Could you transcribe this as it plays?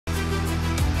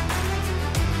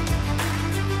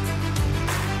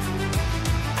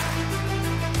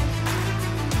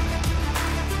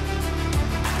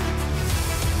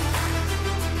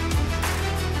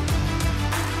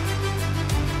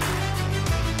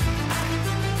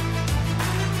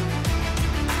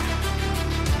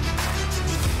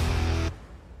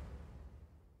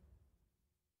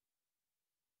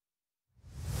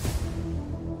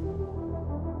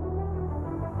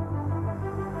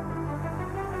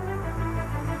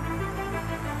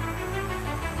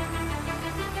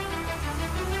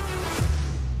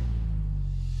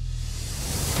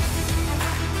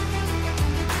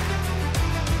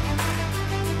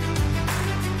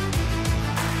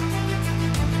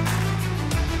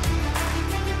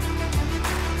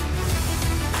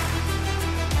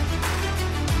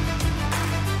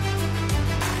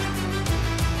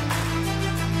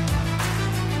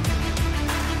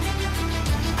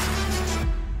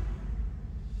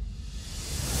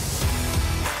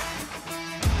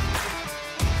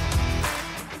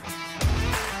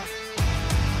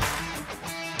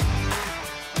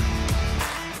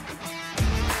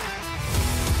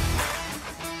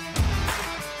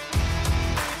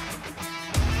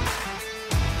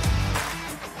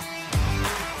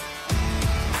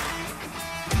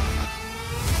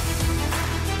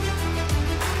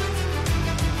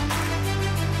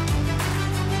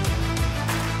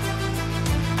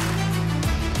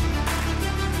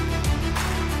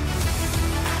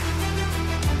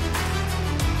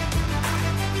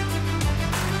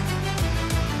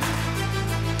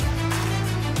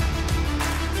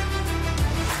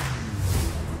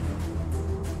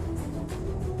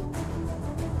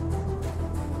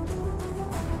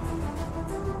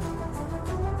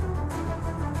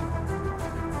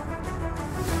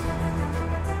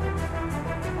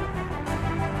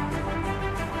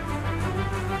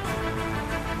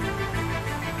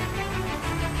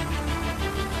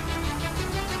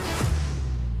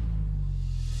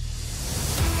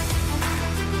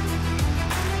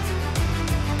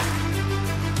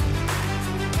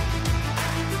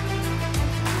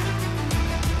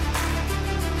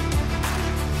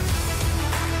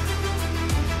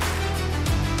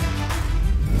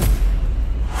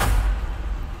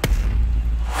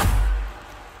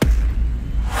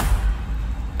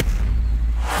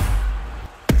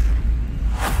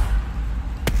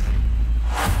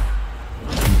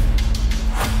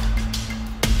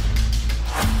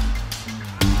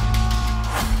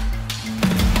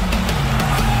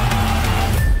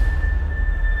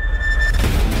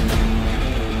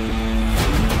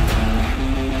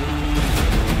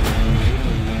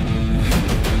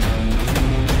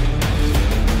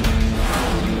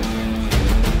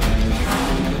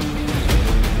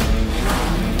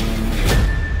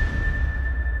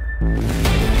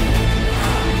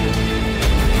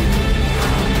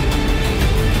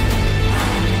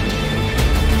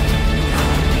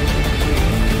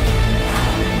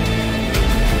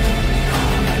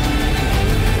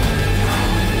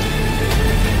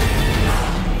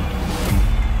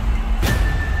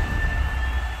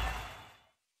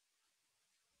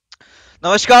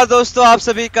नमस्कार दोस्तों, आप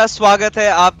सभी का स्वागत है।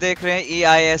 आप देख रहे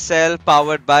हैं eISL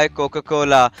powered by Coca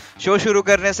Cola. Show शुरू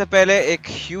करने से पहले एक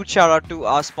huge shout out to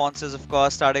our sponsors of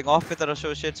course, starting of with our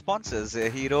associate sponsors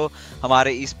hero,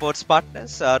 हमारे ई स्पोर्ट्स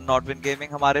पार्टनर्स, नॉटविन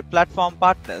गेमिंग हमारे platform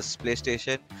partners, play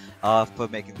station for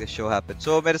making this show happen.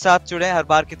 सो मेरे साथ जुड़े हैं हर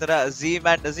बार की तरह अजीम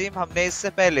एंड नजीम। हमने इससे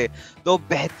पहले दो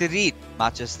बेहतरीन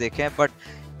मैचेस देखे हैं, बट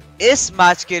इस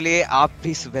मैच के लिए आप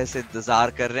भी सुबह से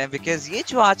इंतजार कर रहे हैं, बिकॉज ये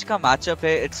जो आज का मैचअप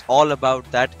है, it's all about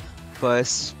that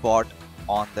first spot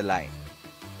on the line.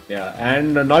 Yeah,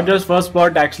 and not just first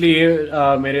spot. Actually,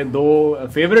 मेरे दो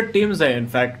favorite teams हैं in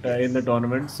fact in the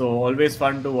tournament. So always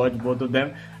fun to watch both of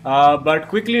them. But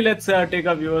quickly let's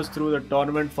take our viewers through the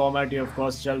tournament format. ये of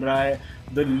course चल रहा है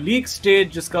the league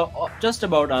stage जिसका just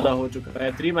about आधा हो चुका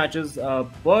है. 3 matches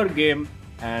per game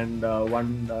and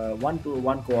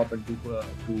one co-op and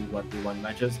two 1-1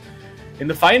 matches.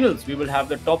 In the finals, we will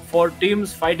have the top 4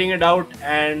 teams fighting it out,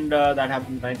 and that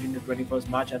happens 19 to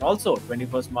 21st March, and also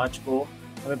 21st March को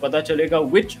हमें पता चलेगा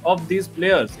which of these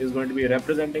players is going to be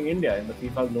representing India in the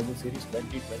FIFA Global Series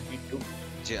 2022.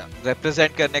 जी हाँ,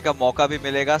 represent करने का मौका भी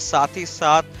मिलेगा, साथ ही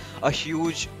साथ a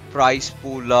huge price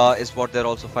pool is what they are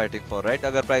also fighting for, right?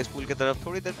 अगर प्राइस पूल की तरफ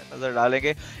थोड़ी देर में नजर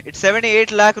डालेंगे, it's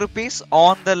 78 lakh rupees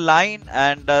on the line,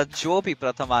 and जो भी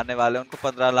प्रथम आने वाले हैं उनको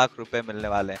 15 लाख रुपए मिलने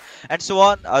वाले हैं, एंड सो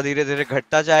ऑन, धीरे धीरे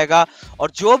घटता जाएगा।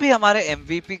 और जो भी हमारे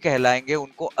एमवीपी कहलाएंगे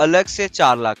उनको अलग से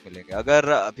 4 लाख मिलेंगे। अगर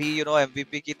अभी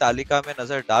एमवीपी की तालिका में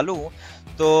नजर डालूं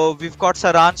तो we've got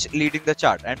सरांच leading the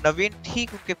chart and नवीन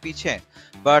ठीक उनके पीछे हैं।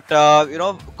 बट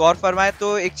गौर फरमाए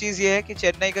तो एक चीज ये है कि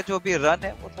चेन्नई का जो भी रन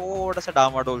है वो थोड़ा सा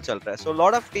डामाडोल चल रहा है। So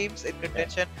lot of teams in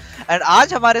contention, and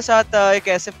आज हमारे साथ एक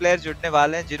ऐसे प्लेयर जुड़ने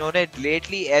वाले हैं जिन्होंने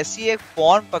लेटली ऐसी एक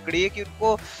फॉर्म पकड़ी है कि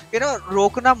उनको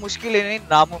रोकना मुश्किल नहीं,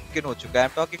 नामुमकिन हो चुका है। I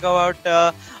am talking about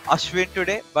Ashwin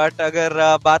today. But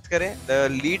अगर बात करें the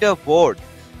leader board,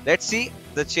 let's see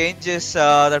the changes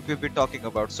that we've been talking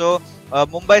about. So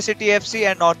Mumbai City FC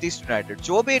and North East United,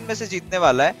 जो भी इनमें से जीतने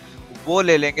वाला है वो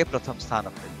ले लेंगे प्रथम स्थान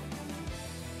अपने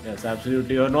लिए। Yes,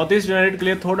 absolutely. और नॉर्थ ईस्ट यूनाइटेड के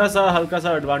लिए थोड़ा सा हल्का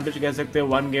सा एडवांटेज कह सकते हैं,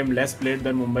 1 game less played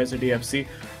than Mumbai city FC.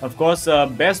 Of course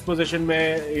best position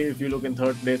में if you look in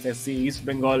third place SC east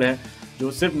Bengal है,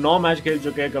 जो सिर्फ 9 मैच खेल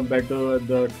चुके हैं compare to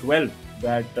the 12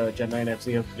 that Chennai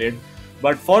FC have played.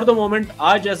 But for the moment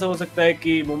आज ऐसा हो सकता है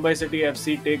कि Mumbai city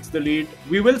FC takes the lead.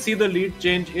 We will see the lead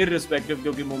change irrespective,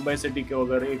 क्योंकि मुंबई सिटी को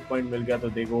अगर 1 पॉइंट मिल गया तो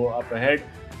दे गो अप अहेड,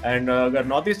 एंड अगर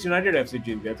नॉर्थ ईस्ट यूनाइटेड एफसी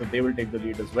जीत गया तो they will take the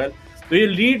lead as well. तो ये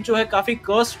लीड जो है काफी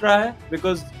कर्स्ड रहा है,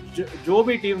 बिकॉज जो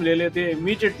भी टीम ले लेते हैं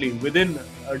immediately with in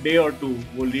a day और 2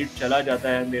 वो लीड चला जाता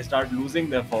है and they start losing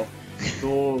their form.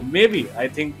 तो मे बी आई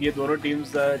थिंक ये दोनों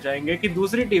टीम्स चाहेंगे कि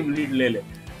दूसरी टीम लीड ले ले,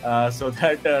 सो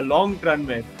दैट लॉन्ग रन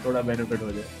में थोड़ा बेनिफिट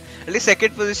हो जाए।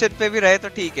 सेकंड पोजीशन पे भी रहे तो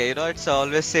ठीक है, इट्स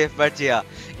ऑलवेज सेफ। बट जी हाँ,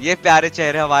 ये प्यारे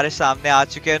चेहरे हमारे सामने आ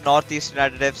चुके हैं, नॉर्थ ईस्ट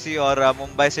यूनाइटेड एफसी और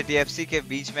मुंबई सिटी एफसी के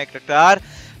बीच में एक टकरार।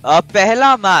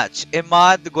 पहला match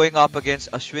Imad going up against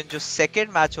Ashwin, जो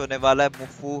सेकंड मैच होने वाला है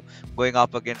मुफू going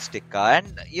up against tikka.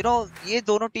 And ये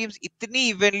दोनों टीम्स इतनी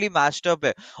इवनली मैच्ड अप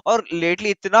है और लेटली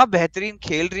इतना बेहतरीन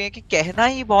खेल रही हैं कि कहना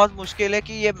ही बहुत मुश्किल है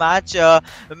कि ये मैच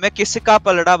में किसका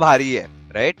पलड़ा भारी है,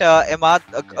 राइट? इमाद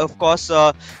ऑफ कोर्स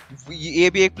ये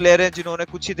भी एक प्लेयर है जिन्होंने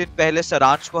कुछ ही दिन पहले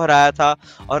सरांच को हराया था,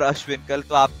 और अश्विन कल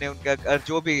तो आपने उनका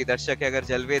जो भी दर्शक है अगर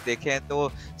जलवे देखे हैं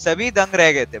तो सभी दंग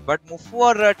रह गए थे। बट मुफू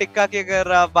और टिक्का की अगर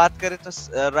बात करें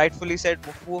तो राइटफुली सेड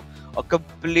मुफू और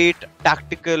कंप्लीट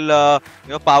टैक्टिकल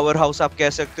पावर हाउस आप कह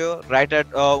सकते हो, राइट?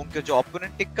 एट उनके जो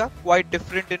opponent tikka quite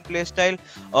different in play style,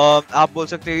 आप बोल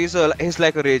सकते हो he is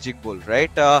like a raising bull,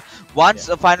 right? Once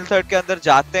final third के अंदर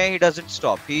जाते हैं, he doesn't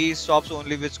stop, he stops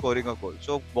only with scoring a गोल।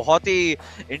 सो बहुत ही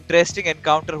इंटरेस्टिंग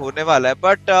एनकाउंटर होने वाला है।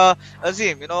 बट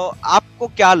अजीम, आपको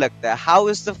क्या लगता है, how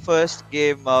is the first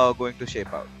game going to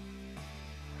shape out?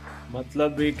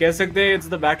 मतलब ये कह सकते हैं it's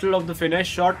the battle of the finish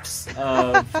shots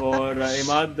for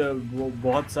Imad. वो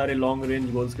बहुत सारे लॉन्ग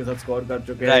रेंज गोल्स के साथ स्कोर कर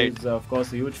चुके हैं। Is of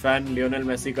course huge fan Lionel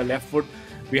Messi का left foot.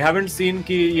 We haven't seen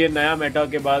कि ये नया मेटा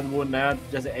के बाद वो नया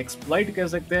जैसे एक्सप्लॉइट कह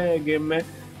सकते हैं गेम में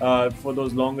for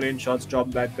those long range shots drop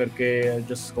back करके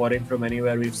just scoring from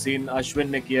anywhere. We have seen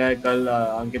Ashwin ने किया है, कल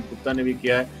अंकित गुप्ता ने भी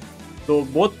किया है। तो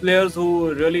both players who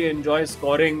really enjoy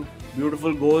scoring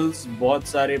beautiful goals, बहुत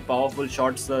सारे पावरफुल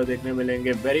शॉट्स देखने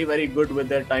मिलेंगे, very very good with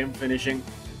their time finishing.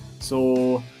 So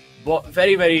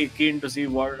very very keen to see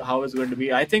how it's going to be.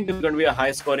 I think it's going to be a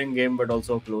high scoring game but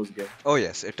also a close game. Oh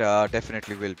yes, it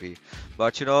definitely will be.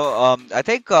 But I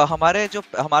think हमारा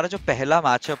जो पहला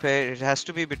matchup है, it has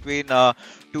to be between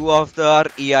two of our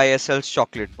eISL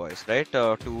chocolate boys, right?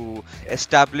 To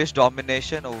establish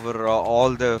domination over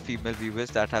all the female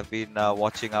viewers that have been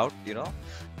watching out,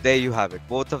 there you have it.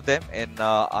 Both of them in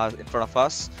front of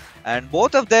us, and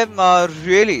both of them are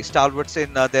really stalwarts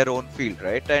in their own field,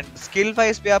 right? And skill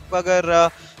wise भी आप अगर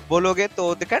बोलोगे तो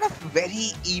they kind of very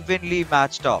evenly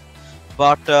matched up.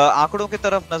 But आंकड़ों की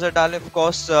तरफ नजर डालें, of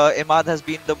course Imad has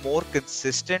been the more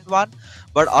consistent one,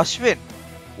 but Ashwin,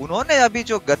 उन्होंने अभी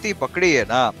जो गति पकड़ी है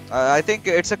ना, I think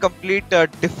it's a complete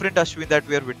different Ashwin that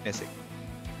we are witnessing.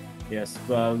 Yes,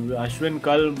 Ashwin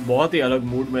कल बहुत ही अलग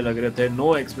मूड में लग रहे थे.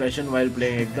 नो एक्सप्रेशन व्हाइल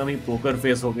प्लेइंग, एकदम ही पोकर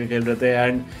फेस होके खेल रहे थे,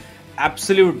 and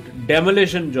absolute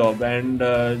demolition job. And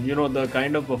you know, the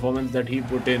kind of performance that he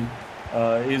put in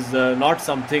is not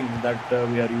something that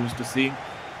we are used to seeing.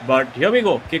 But here we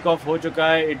go, kickoff ho chuka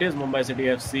hai. It is Mumbai City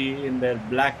FC in their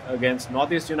black against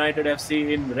Northeast United FC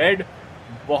in red.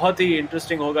 बहुत ही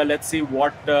interesting होगा. Let's see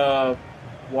what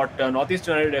Northeast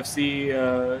United FC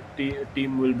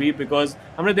team will be, because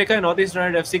हमने देखा है Northeast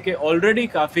United FC के already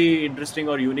काफी interesting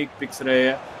और unique picks रहे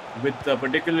हैं, with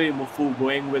particularly Mufu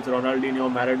going with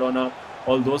Ronaldinho, Maradona,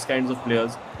 all those kinds of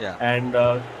players. Yeah. And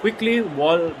quickly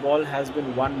ball has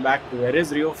been won back. There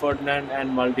is Rio Ferdinand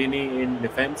and Maldini in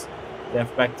defense,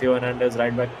 left back Theo Hernandez,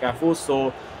 right back Cafu. So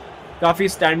काफी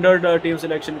standard team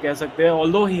selection कह सकते हैं.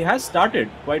 Although he has started,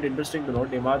 quite interesting to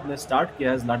note, Imad ने start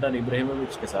किया है ज़्लाटान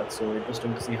Ibrahimovic के साथ. So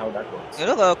interesting to see how that works. You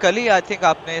know कल ही आई थिंक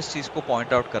आपने इस चीज को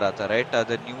पॉइंट आउट करा था, right?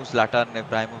 The new ज़्लाटान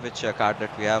Ibrahimovic card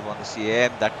that we have on the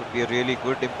CAM, that would be a really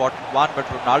good important one.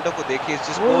 But Ronaldo को देखिए, is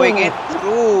just going in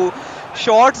through,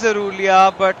 shot जरूर लिया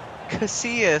बट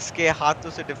CS के हाथों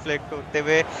से deflect होते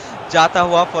हुए जाता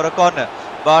हुआ for a corner.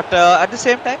 But at the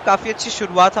same time काफी अच्छी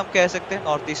शुरुआत हम कह सकते हैं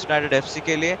नॉर्थ ईस्ट यूनाइटेड FC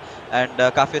के लिए, एंड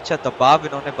काफी अच्छा दबाव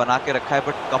इन्होंने बना के रखा है.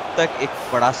 बट कब तक, एक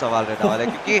बड़ा सवाल रहने वाला है,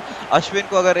 क्योंकि अश्विन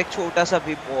को अगर एक छोटा सा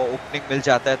भी ओपनिंग मिल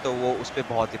जाता है तो वो उस पर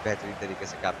बहुत ही बेहतरीन तरीके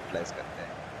से कैपिटलाइज करते हैं.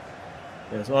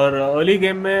 Yes, और early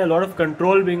game में a lot of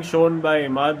control being shown by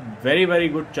Imad.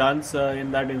 Very good chance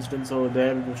in that instance over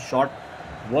there. The shot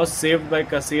was saved by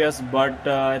Casillas,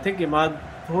 but I think Imad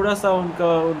थोड़ा सा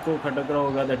उनको खटक रहा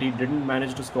होगा that he didn't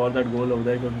manage to score that goal over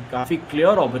there, क्योंकि काफ़ी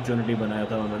clear opportunity बनाया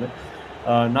था उन्होंने.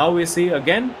 Now we see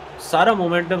again सारा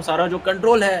momentum, सारा जो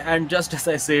control है, and just as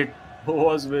I said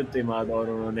was with Imad, और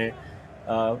उन्होंने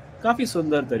काफ़ी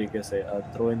सुंदर तरीके से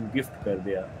throw in gift कर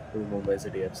दिया to Mumbai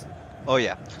City FC. Oh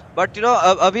yeah, but you know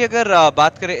अभी अगर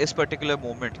बात करें इस पर्टिकुलर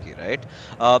मोमेंट की, राइट,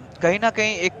 कहीं ना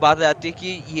कहीं एक बात आती है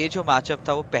कि ये जो मैचअप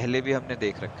था वो पहले भी हमने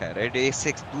देख रखा है, राइट?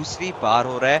 ये दूसरी बार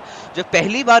हो रहा है. जब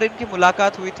पहली बार इनकी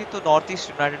मुलाकात हुई थी तो नॉर्थ ईस्ट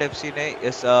यूनाइटेड FC ने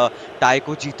इस टाई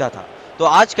को जीता था. तो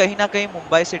आज कहीं ना कहीं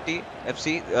मुंबई सिटी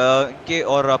FC के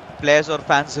और प्लेयर्स और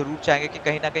फैंस जरूर चाहेंगे कि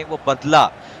कहीं ना कहीं वो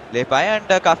बदला ले पाए,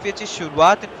 एंड काफी अच्छी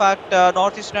शुरुआत in fact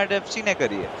north east United FC ने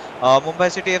करी है. मुंबई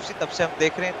सिटी FC तब से हम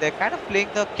देख रहे हैं they kind of playing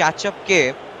the catch up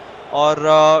game, और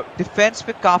डिफेंस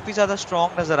पे काफी ज्यादा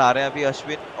स्ट्रांग नजर आ रहे हैं अभी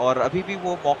अश्विन, और अभी भी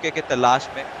वो मौके के तलाश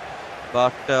में.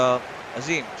 बट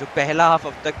अजीम, जो पहला हाफ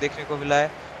अब तक देखने को मिला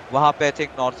है वहां पे I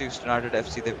think north east United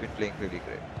FC they've been playing really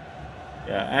great.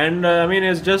 Yeah, and I mean,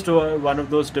 it's just one of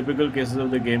those typical cases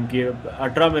of the game कि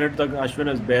 18 मिनट तक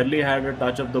Ashwin has barely had a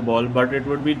touch of the ball, but it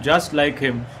would be just like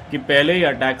him कि पहले ही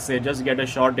attack से just get a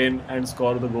shot in and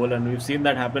score the goal. And we've seen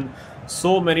that happen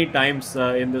so many times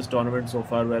in this tournament so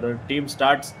far, where a team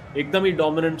starts एकदम ही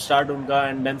dominant start उनका,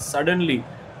 and then suddenly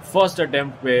first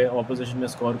attempt पे opposition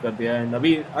ने score कर दिया. And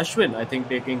अभी Ashwin I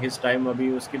think taking his time,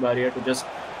 अभी उसकी बारी है to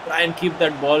just try and keep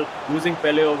that ball, using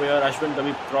Pele over here. Ashwin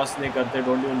कभी cross नहीं करते,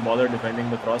 don't even bother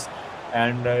defending the cross.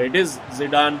 And it is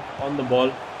Zidane on the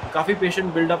ball. काफी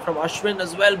patient build up from Ashwin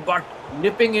as well, but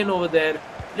nipping in over there,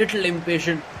 little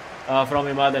impatient from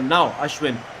Imad. And now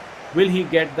Ashwin, will he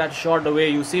get that shot away?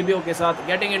 Eusebio के साथ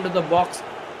getting into the box.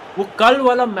 वो कल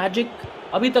वाला magic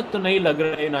अभी तक तो नहीं लग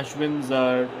रहा है in Ashwin's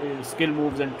skill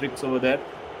moves and tricks over there,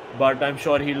 but I'm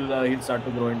sure he'll start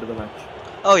to grow into the match.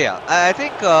 Oh yeah, I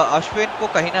think Ashwin को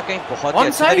कहीं ना कहीं बहुत ही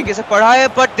अच्छे तरीके से पढ़ा है,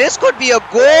 but this could be a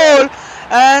goal,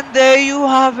 and there you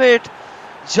have it,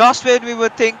 just when we were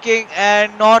thinking.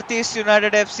 And Northeast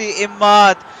United FC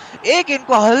Imad, एक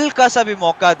इनको हल्का सा भी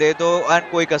मौका दे दो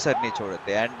and कोई कसर नहीं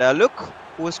छोड़ते. And look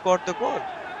who scored the goal.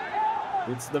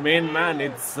 It's the main man,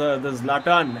 it's the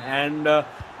Zlatan, and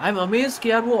I'm amazed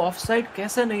कि यार वो offside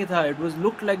कैसे नहीं था. It was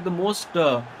looked like the most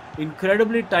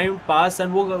incredibly timed pass,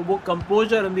 and वो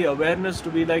composure and the awareness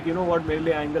to be like, you know what, मेरे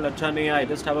लिए angle अच्छा नहीं है, I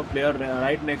just have a player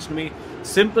right next to me.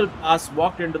 Simple pass,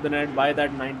 walked into the net by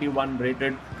that 91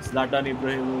 rated Zlatan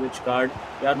Ibrahimovic card.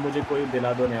 यार मुझे कोई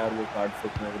दिला दो ना यार वो card,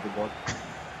 foot में मुझे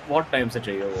बहुत टाइम से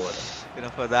चाहिए वो वाला.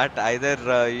 for that either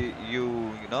you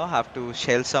have to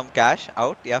shell some cash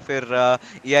out या फिर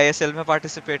eISL में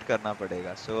participate करना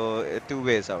पड़ेगा. So two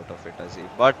ways out of it अजीब.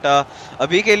 But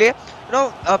अभी के लिए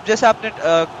अब जैसे आपने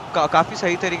काफी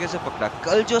सही तरीके से पकड़ा.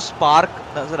 कल जो स्पार्क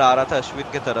नजर आ रहा था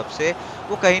अश्विन के तरफ से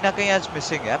वो कहीं ना कहीं आज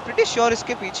मिसिंग है. प्रीटी श्योर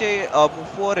इसके पीछे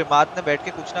मुफू और इमाद ने बैठ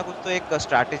के कुछ ना कुछ तो एक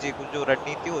स्ट्रैटेजी, कुछ जो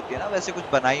रणनीति होती है ना वैसे कुछ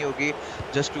बनाई होगी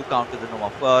just to counter the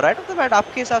knock. Right of the bat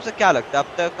आपके हिसाब से क्या लगता है? अब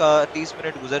तक 30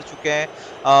 मिनट गुजर चुके हैं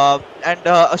एंड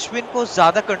अश्विन को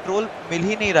ज्यादा कंट्रोल मिल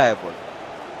ही नहीं रहा है बॉल.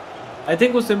 आई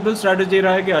थिंक वो सिंपल स्ट्रैटेजी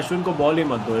रहा है कि अश्विन को बॉल ही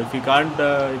मत दो. If he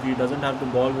doesn't have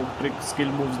the ball, वो ट्रिक स्किल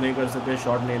मूव्स नहीं कर सकते,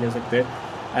 शॉट नहीं ले सकते.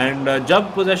 And जब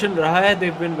possession रहा है,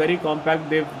 they've been very compact.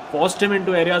 They've forced him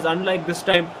into areas, unlike this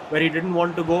time where he didn't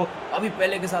want to go. अभी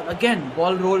पहले के साथ again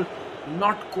ball roll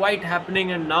not quite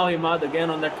happening, and now Imad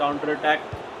again on that counter attack.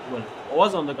 Well,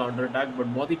 was on the counter attack,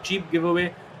 but बहुत ही cheap giveaway.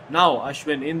 Now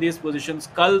Ashwin in these positions.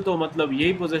 कल तो मतलब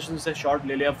यही position से shot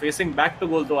ले लिया, facing back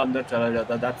to goal तो अंदर चला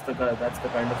जाता. That's the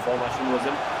kind of form Ashwin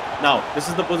was in. Now this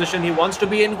is the position he wants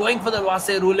to be in, going for the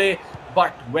Vase Rule,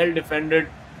 but well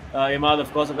defended. Imad,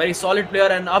 of course, a very solid player,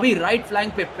 and abhi right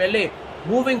flank pe Pele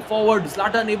moving forward.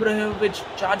 Zlatan Ibrahimovic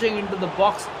charging into the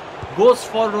box, goes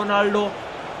for Ronaldo,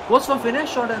 goes for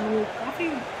finish shot, and वो काफी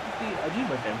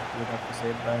अजीब attempt you have to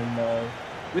say, and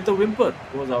with a whimper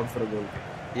goes out for a goal.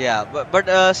 Yeah,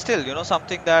 but still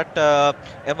something that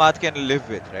Imad can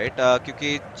live with, right?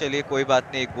 क्योंकि चलिए कोई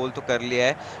बात नहीं, एक गोल तो कर लिया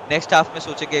है. नेक्स्ट हाफ में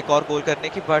सोचेंगे एक और गोल करने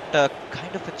की, but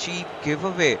kind of a cheap give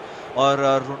away. और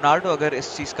रोनाल्डो अगर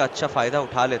इस चीज का अच्छा फायदा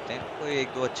उठा लेते हैं, कोई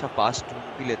एक दो अच्छा पास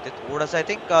ढूंढ भी लेते हैं थोड़ा सा. I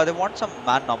think they want some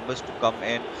man numbers to come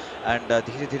in and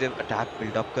धीरे धीरे अटैक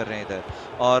बिल्डअप कर रहे हैं इधर.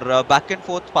 और बैक एंड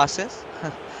फोर्थ पासेस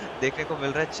देखने को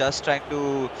मिल रहा है, just trying to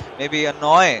may be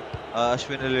अनॉय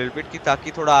Ashwin a little bit, कि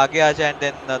ताकि थोड़ा आगे आ जाए and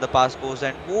then the pass goes.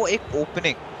 And वो एक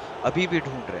ओपनिंग अभी भी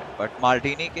ढूंढ रहे हैं, बट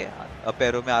माल्डीनी के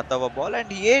पैरों में आता हुआ बॉल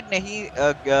एंड ये नहीं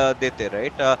देते.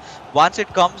 राइट, वंस इट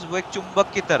कम्स वो एक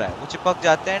चुंबक की तरह है, वो चिपक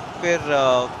जाते हैं फिर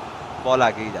बॉल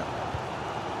आगे ही जाता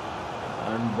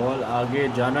है. एंड बॉल आगे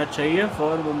जाना चाहिए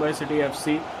for Mumbai city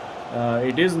FC.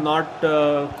 It is not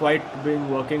quite being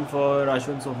working for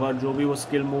Ashwin so far. जो भी वो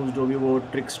स्किल मूव्स, जो भी वो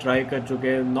ट्रिक्स ट्राई कर चुके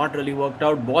हैं, not really worked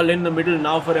out. Ball in the middle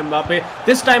now for Mbappe.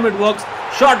 This time it works.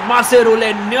 Shot मासे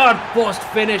रोले, near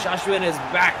post finish. Ashwin is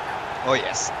back. Oh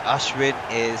yes, Ashwin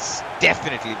is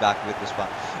definitely back with this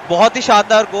one. बहुत ही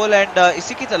शानदार goal and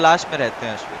इसी की तलाश में रहते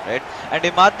हैं Ashwin. Right, and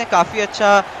Imad ने काफी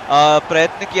अच्छा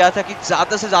प्रयत्न किया था कि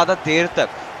ज्यादा से ज्यादा देर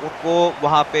तक उनको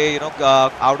वहां पे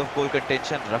आउट ऑफ गोल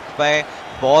कंटेंशन रख पाए.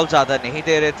 बॉल ज्यादा नहीं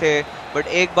दे रहे थे, बट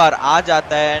एक बार आ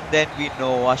जाता है and then we know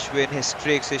Ashwin, his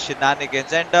tricks, his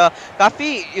shenanigans. And काफी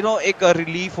एक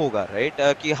रिलीफ होगा. राइट,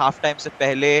 कि हाफ टाइम से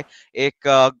पहले एक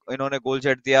इन्होंने गोल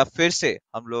जड़ दिया, फिर से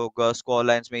हम लोग स्कोर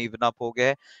लाइंस में इवन अप हो गए.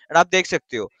 एंड आप देख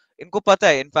सकते हो इनको पता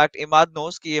है, इनफैक्ट इमाद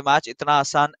नोस कि ये मैच इतना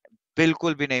आसान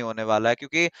बिल्कुल भी नहीं होने वाला है,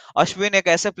 क्योंकि अश्विन एक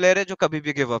ऐसे प्लेयर है जो कभी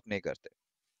भी गिव अप नहीं करते.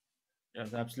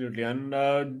 Yes, absolutely. And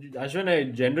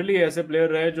Ashwin generally ऐसे प्लेयर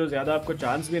रहे जो ज्यादा आपको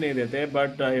चांस भी नहीं देते,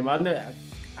 बट इमाद ने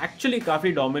एक्चुअली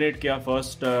काफी डोमिनेट किया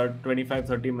फर्स्ट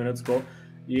 25-30 मिनट्स को.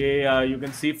 ये you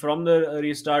can see from the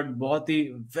restart, बहुत ही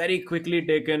very quickly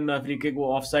taken free kick.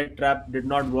 वो offside trap did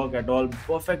not work at all,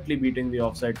 perfectly beating the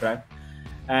offside trap.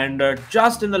 And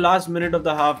just in the last minute of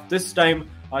the half, this time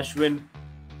Ashwin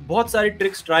बहुत सारी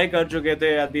tricks try कर चुके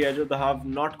थे at the age of the half,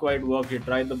 not quite work. He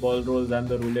tried the ball roles and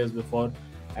the रूलेस before.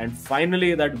 And finally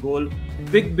that goal,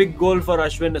 big goal for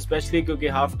Ashwin, especially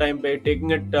क्योंकि half time पे taking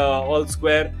it all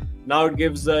square. Now it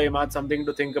gives Imad something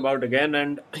to think about again,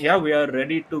 and yeah, we are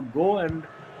ready to go, and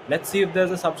let's see if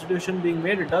there's a substitution being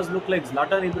made. It does look like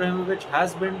Zlatan Ibrahimovic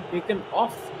has been taken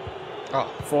off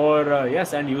for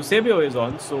yes, and Eusebio is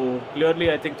on, so clearly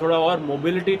I think थोड़ा और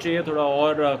mobility चाहिए, थोड़ा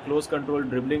और close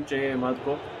control dribbling चाहिए Imad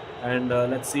को, and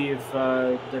let's see if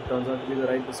that turns out to be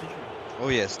the right decision. Oh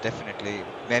yes, definitely.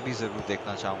 मैं भी जरूर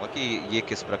देखना चाहूंगा कि ये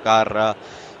किस प्रकार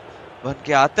बन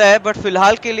के आता है. बट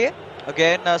फिलहाल के लिए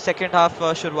अगेन सेकेंड हाफ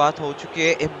शुरुआत हो चुकी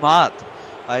है. Imad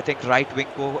I think right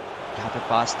wing को यहाँ पे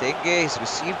पास देंगे. He's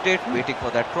received it, waiting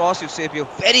for that cross. Eusebio,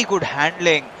 very good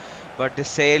handling, but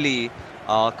Deseli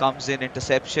comes in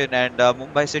interception, and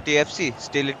Mumbai City FC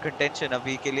still in contention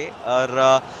अभी के लिए. और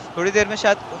थोड़ी देर में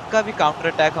शायद उनका भी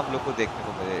काउंटर अटैक हम लोग को देखने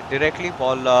को मिले. डायरेक्टली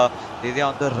बॉल दे दिया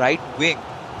ऑन द राइट विंग.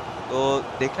 तो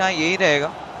देखना यही रहेगा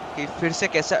कि फिर से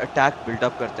कैसे अटैक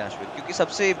बिल्डअप करते हैं अश्विन, क्योंकि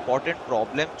सबसे इंपॉर्टेंट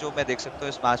प्रॉब्लम जो मैं देख सकता हूँ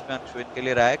इस मैच में अश्विन के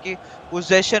लिए रहा है कि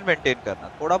पोजीशन मेंटेन करना.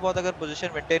 थोड़ा बहुत अगर पोजीशन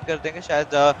मेंटेन कर देंगे,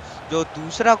 शायद जो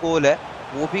दूसरा गोल है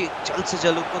वो भी जल्द से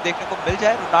जल्द उनको देखने को मिल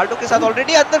जाए. रोनाल्डो के साथ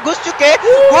ऑलरेडी अंदर घुस चुके,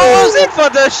 goes in for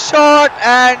the shot,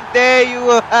 and there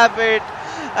you have it.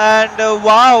 And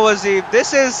wow, Azim,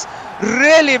 this is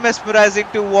Really mesmerizing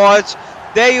to watch.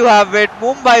 There you have it.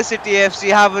 Mumbai City FC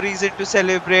have a reason to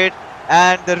celebrate,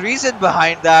 and the reason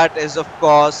behind that is, of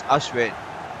course, Ashwin.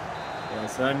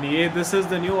 Yes, and ये this is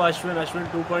the new Ashwin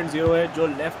 2.0 है जो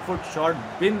left foot shot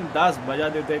बिंदास बजा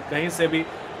देते हैं कहीं से भी.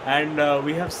 And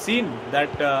we have seen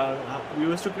that we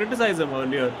used to criticize him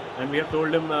earlier, and we have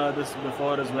told him this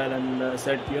before as well, and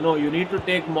said, you need to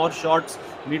take more shots,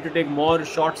 you need to take more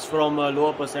shots from a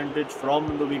lower percentage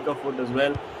from the weaker foot as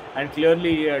well. And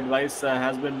clearly advice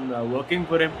has been working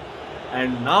for him.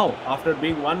 And now after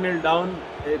being 1-0 down,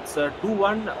 it's a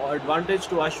 2-1 advantage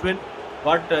to Ashwin.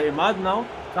 But Imad now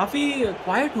काफी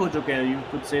quite हो चुके हैं, you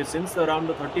could say, since around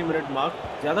the 30-minute mark.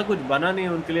 ज्यादा कुछ बना नहीं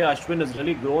उनके लिए. Ashwin has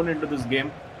really grown into this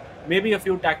game. Maybe a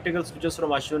few tactical switches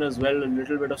from Ashwin as well, a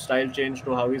little bit of style change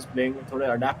to how he's playing. थोड़े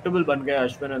adaptable बन गए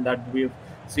Ashwin, and that we've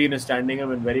seen is standing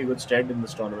him in very good stead in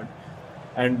this tournament.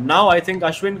 And now I think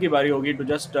Ashwin की बारी होगी to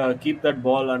just keep that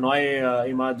ball, annoy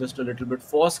Imad just a little bit,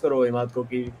 force करो Imad को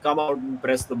कि come out and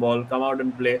press the ball, come out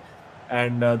and play,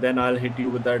 and then I'll hit you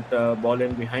with that ball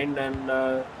in behind. And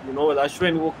with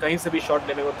Ashwin वो कहीं से भी shot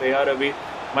लेने को तैयार है अभी.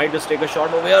 Might just take a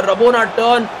shot over here. Rabona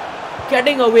turn,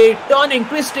 getting away, turning,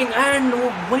 twisting, and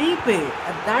वहीं पे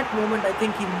at that moment I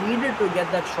think he needed to get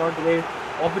that shot away.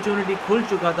 Opportunity खुल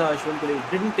चुका था Ashwin के लिए,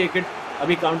 didn't take it.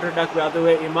 अभी counter attack पे आते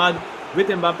हुए Imad with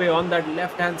Mbappe on that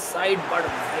left hand side, but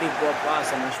a very poor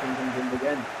pass, and Ashwin can win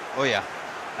again. Oh yeah.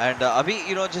 And अभी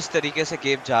जिस तरीके से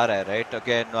गेम जा रहा है, right,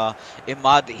 again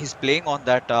Imad, he's playing on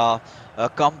that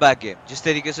comeback game. जिस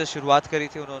तरीके से शुरुआत करी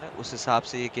थी उन्होंने, उस हिसाब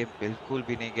से ये गेम बिल्कुल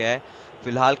भी नहीं गया है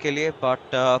फिलहाल के लिए.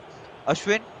 बट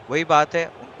अश्विन, वही बात है,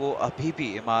 उनको अभी भी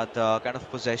इमाद काइंड ऑफ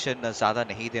पोजीशन ज्यादा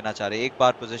नहीं देना चाह रहे. एक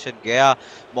बार पोजीशन गया,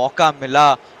 मौका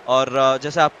मिला, और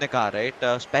जैसा आपने कहा, राइट,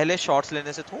 पहले शॉट्स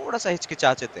लेने से थोड़ा सा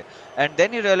हिचकिचाते थे, एंड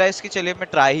देन यू रियलाइज कि चलिए मैं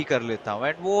ट्राई ही कर लेता हूँ,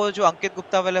 एंड वो जो अंकित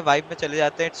गुप्ता वाले वाइब में चले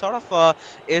जाते हैं, it sort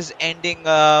of is ending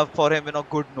for him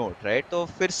good note, right. तो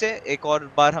फिर से एक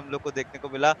और बार हम लोग को देखने को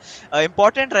मिला.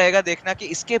 इंपॉर्टेंट रहेगा देखना कि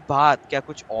इसके बाद क्या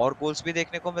कुछ और गोल्स भी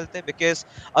देखने को मिलते हैं, बिकॉज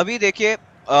अभी देखिए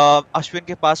अश्विन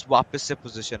के पास वापस से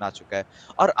पोजीशन आ चुका है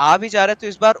और आ भी जा रहा है. तो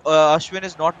इस बार Ashwin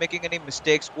is not making any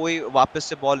mistakes, कोई वापस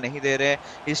से बॉल नहीं दे रहे हैं.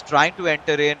 He is trying to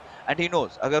enter in, and he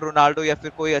knows अगर रोनाल्डो या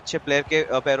फिर कोई अच्छे प्लेयर के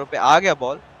पैरों पे आ गया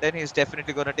ball, then he is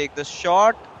definitely gonna take the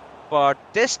shot. But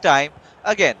this time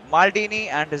again Maldini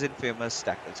and his infamous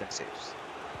tackles and saves.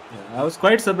 Yeah, I was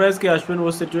quite surprised कि Ashwin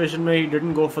was situation में he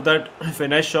didn't go for that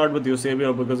finesse shot with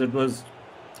Eusebio, because it was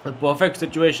a perfect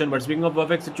situation. But speaking of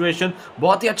perfect situation,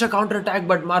 बहुत ही अच्छा counter attack,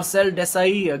 but Marcel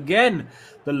Desailly again,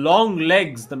 the long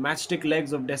legs, the matchstick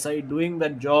legs of Desailly doing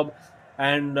that job.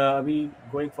 And we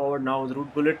going forward now with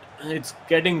Root Bullet, it's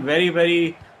getting very,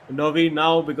 very nervy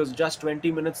now, because just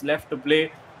 20 minutes left to play.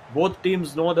 Both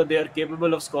teams know that they are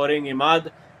capable of scoring. Imad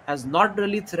has not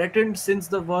really threatened since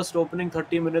the first opening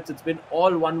 30 minutes. It's been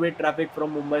all one-way traffic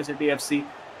from Mumbai City FC.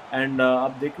 And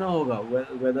अब देखना होगा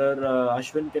whether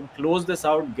Ashwin can close this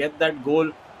out, get that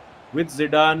goal with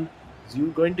Zidane. Is he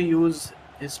going to use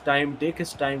his time, take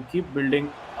his time, keep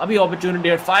building? Abhi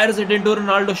opportunity, fires it into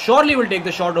Ronaldo. Surely will take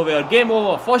the shot over here. Game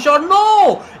over for sure.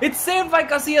 No! It's saved by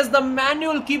Casillas. The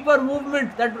manual keeper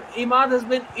movement that Imad has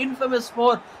been infamous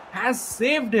for has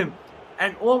saved him.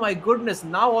 And oh my goodness,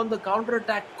 now on the counter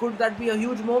attack, could that be a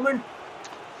huge moment?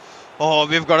 Oh,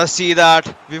 we've got to see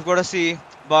that. We've got to see.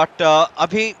 But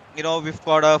abhi, we've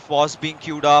got a pause being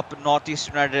queued up. Northeast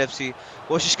United FC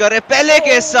कोशिश कर रहे पहले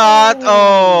के साथ.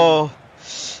 Oh,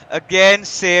 again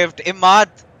saved.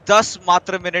 Imad, 10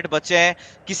 मात्र minute बचे हैं.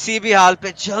 किसी भी हाल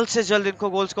पे जल्द से जल्द इनको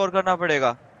गोल स्कोर करना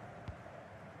पड़ेगा.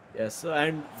 Yes,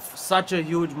 and such a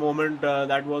huge moment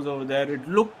that was over there. It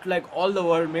looked like all the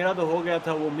world. मेरा तो हो गया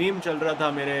था, वो मीम चल रहा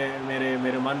था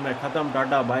मेरे मन में, खत्म,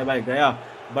 टाटा बाय बाय गया.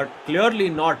 But clearly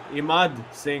not. Imad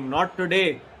saying not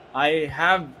today. I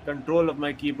have control of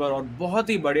my keeper, और बहुत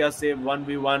ही बढ़िया save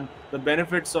 1v1. The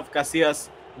benefits of Casillas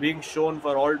being shown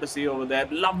for all to see over there.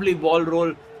 Lovely ball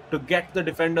roll to get the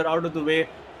defender out of the way.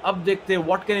 अब देखते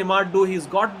what can Imad do. He's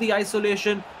got the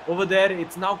isolation over there.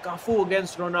 It's now Cafu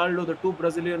against Ronaldo, the two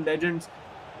Brazilian legends.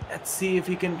 Let's see if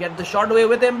he can get the shot away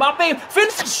with Mbappe.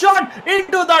 Finish shot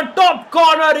into the top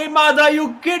corner. Imad, are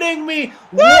you kidding me?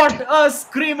 What a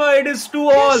screamer it is to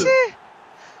all.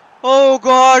 Oh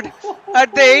God,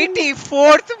 at the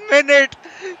 84th minute,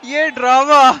 ये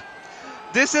drama.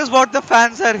 This is what the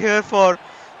fans are here for.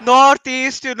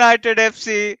 Northeast United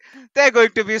FC, they're going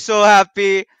to be so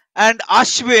happy. And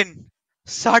Ashwin,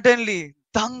 suddenly,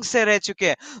 तंग से रह चुके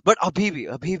हैं, but अभी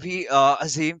भी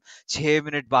अजीम 6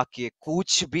 minute बाकी है,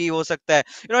 कुछ भी हो सकता है।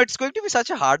 It's going to be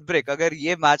such a heart break अगर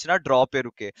ये मैच ना ड्रॉ पे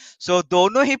रुके। सो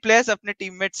दोनों ही प्लेयर्स अपने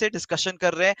टीममेट से डिस्कशन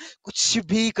कर रहे हैं, कुछ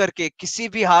भी करके किसी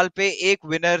भी हाल पे एक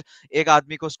विनर, एक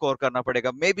आदमी को स्कोर करना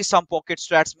पड़ेगा। May be some pocket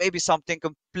Strats, may be something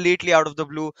completely out of the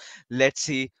blue, let's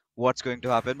see what's going to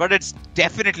happen, but it's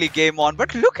definitely game on.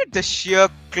 But look at the sheer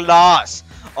class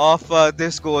of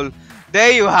this goal.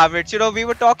 There you have it. We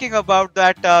were talking about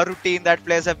that routine that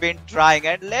players have been trying,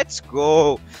 and let's go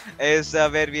is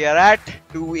where we are at,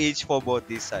 2 each for both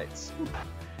these sides.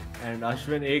 And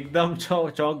Ashwin ekdam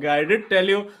chowk guy. I did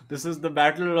tell you this is the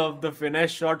battle of the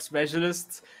finesse shot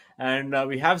specialists, and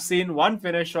we have seen one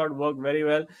finesse shot work very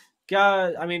well.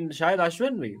 I mean, शायद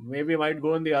अश्विन भी maybe might go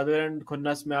on the other end,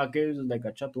 खुन्नस में आके like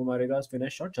अच्छा तू मारेगा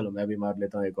finish shot, चलो मैं भी मार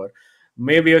लेता हूँ एक और.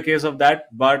 Maybe a case of that,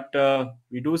 but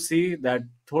we do see that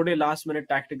थोड़े last minute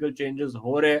tactical changes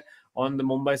हो रहे on the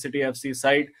Mumbai City FC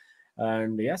side,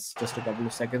 and yes, just a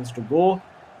couple of seconds to go,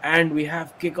 and we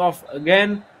have kickoff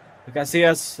again.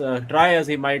 Casillas try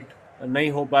as he might,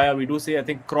 नहीं हो पाया. We do see I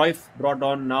think Cruyff brought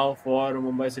on now for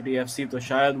Mumbai City FC, तो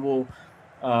शायद वो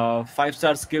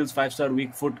 5-star skills, 5-star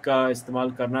weak foot का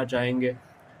इस्तेमाल करना चाहेंगे.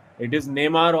 It is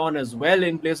Neymar on as well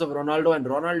in place of Ronaldo, and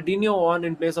Ronaldinho on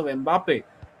in place of Mbappe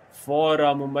for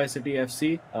Mumbai City FC.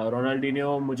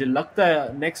 Ronaldinho मुझे लगता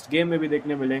है next game में भी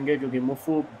देखने मिलेंगे, क्योंकि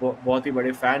मुफू बहुत ही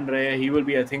बड़े fan रहे. He will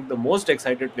be I think the most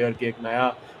excited player कि एक नया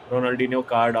Ronaldinho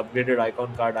card, upgraded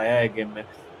icon card आया है game में.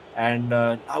 And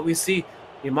now we see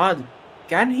Imad.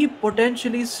 Can he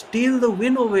potentially steal the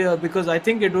win over here? Because I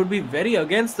think it would be very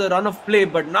against the run of play.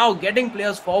 But now getting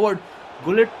players forward,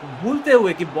 Gullit भूलते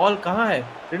हुए कि ball कहाँ है.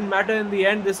 Didn't matter in the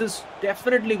end. This is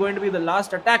definitely going to be the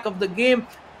last attack of the game.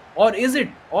 Or is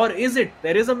it?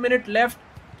 There is a minute left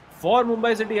for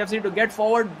Mumbai City FC to get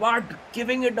forward, but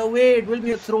giving it away, it will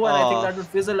be a throw, and I think that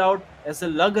will fizzle out. ऐसे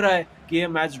लग रहा है कि ये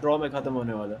match draw में खत्म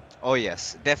होने वाला है. Oh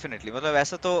yes, definitely. मतलब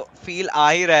ऐसा तो फील आ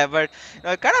ही रहा है, but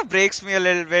kind of breaks me a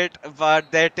little bit.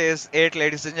 But that is it,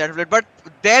 ladies and gentlemen. But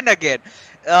then again,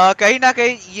 कहीं ना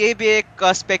कहीं ये भी एक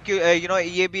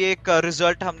ये भी एक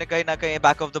रिजल्ट हमने कहीं ना कहीं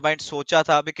बैक ऑफ द माइंड सोचा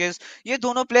था, बिकॉज ये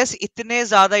दोनों प्लेयर्स इतने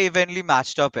ज्यादा इवनली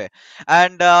मैच्ड अप है.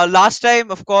 And last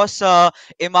time of course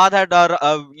Imad had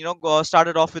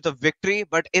started off with a victory,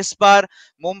 but इस बार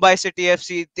Mumbai City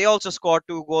FC, they also scored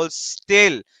 2 goals,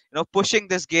 still pushing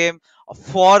this game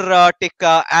for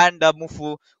Tikka and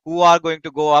Mufu, who are going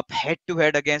to go up head to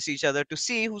head against each other to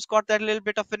see who's got that little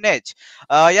bit of an edge.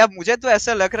 या मुझे तो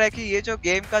ऐसा लग रहा है कि ये जो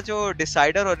गेम का जो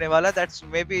डिसाइडर होने वाला है, that's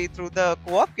maybe through the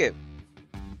co-op game.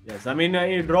 Yes, I mean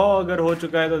ये draw अगर हो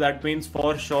चुका है तो that means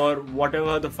for sure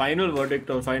whatever the final verdict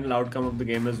or final outcome of the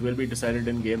game is will be decided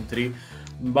in game 3.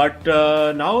 But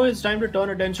now it's time to turn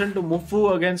attention to Mufu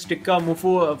against Tikka.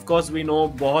 Mufu, of course, we know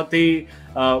बहुत ही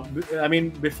I mean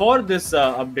before this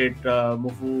update,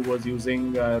 Mufu was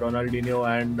using Ronaldinho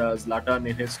and Zlatan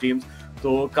in his teams.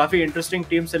 तो काफी interesting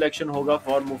team selection होगा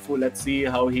for Mufu. Let's see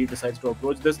how he decides to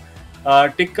approach this.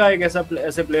 Tikka एक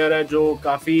ऐसे player है जो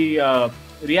काफी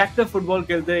reactive football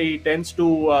खेलते हैं. He tends to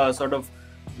sort of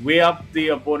weigh up the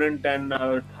opponent and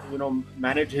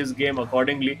manage his game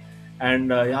accordingly.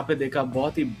 And यहाँ पे देखा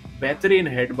बहुत ही बेहतरीन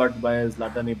headbutt by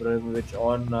Zlatan Ibrahimovic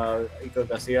on Iker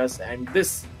Casillas, and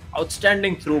this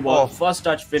outstanding through ball, first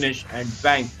touch finish and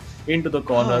bang into the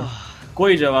corner.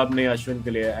 कोई जवाब नहीं अश्विन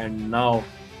के लिए. And now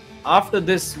after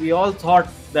this we all thought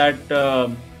that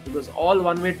it was all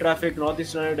one-way traffic.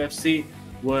 Northeast United FC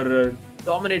were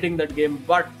dominating that game,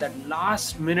 but that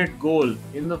last minute goal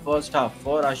in the first half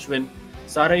for Ashwin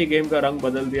सारा ही game का रंग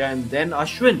बदल दिया. And then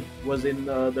Ashwin was in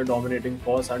the dominating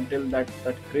force until that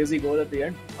crazy goal at the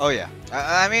end. ओह या,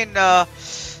 I mean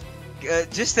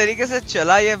जिस तरीके से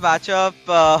चला ये matchup,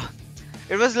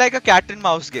 it was like a cat and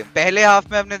mouse game. पहले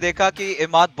हाफ में हमने देखा कि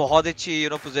इमाद बहुत अच्छी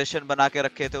पोजीशन बना के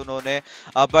रखे थे उन्होंने,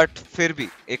 बट फिर भी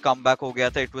एक कमबैक हो गया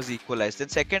था. It was equalised.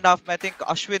 Then second half में I think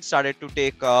Ashwin started to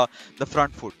take the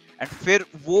front foot, and फिर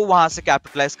वो वहां से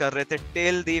कैपिटलाइज कर रहे थे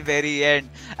till the very and.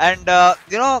 And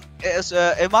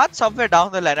Imad somewhere down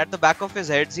the line at the back of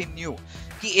his head he new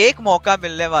कि एक मौका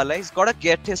मिलने वाला है. He's got to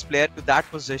get his player to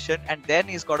that position, and then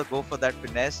he's got to go for that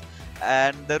finesse,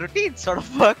 and the routine sort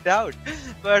of worked out.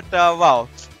 But wow,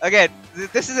 again,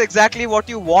 this is exactly what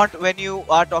you want when you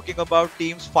are talking about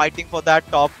teams fighting for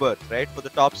that top berth, right, for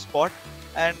the top spot.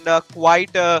 And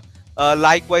quite a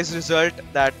likewise result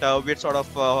that we had sort of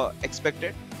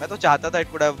expected. मैं तो चाहता था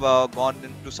it could have gone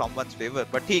into someone's favor,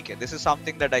 but ठीक है, this is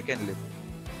something that I can live.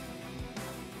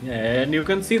 Yeah, and you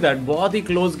can see that बहुत ही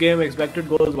close game. Expected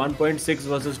goals 1.6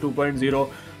 versus 2.0.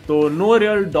 तो no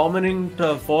real dominant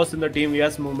force in the team.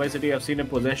 Yes, Mumbai City FC ने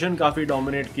possession काफी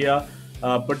dominate किया,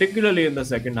 particularly in the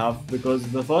second half, because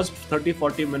the first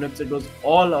 30-40 minutes it was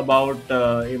all about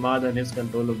Imad and his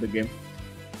control of the game.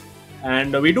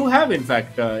 And we do have, in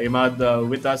fact, Imad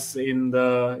with us in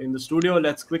the studio.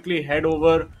 Let's quickly head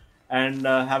over and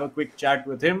have a quick chat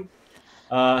with him.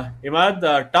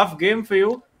 Imad, tough game for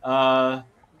you.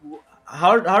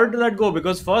 How did that go?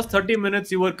 Because first 30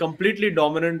 minutes you were completely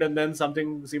dominant, and then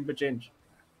something seemed to change.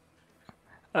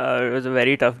 It was a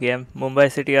very tough game. Mumbai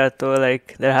City are though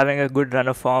like they're having a good run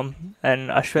of form, and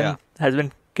Yeah. Ashwin has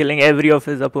been killing every of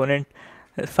his opponent,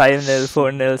 5-0,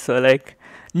 4-0. So like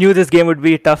knew this game would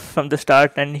be tough from the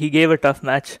start, and he gave a tough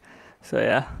match. So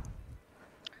yeah.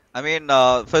 I mean,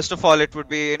 first of all, it would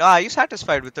be, are you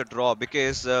satisfied with a draw?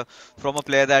 Because from a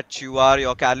player that you are,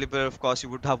 your caliber, of course, you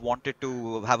would have wanted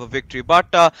to have a victory.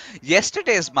 But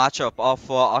yesterday's matchup of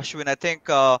Ashwin, I think,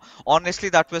 honestly,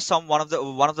 that was one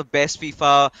of the best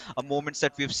FIFA moments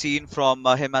that we've seen from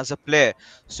him as a player.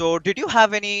 So, did you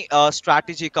have any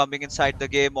strategy coming inside the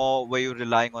game, or were you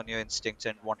relying on your instincts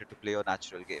and wanted to play your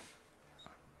natural game?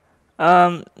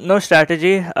 No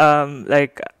strategy.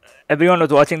 Like everyone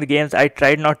was watching the games. I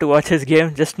tried not to watch his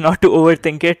game, just not to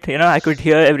overthink it. I could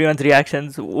hear everyone's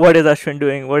reactions. What is Ashwin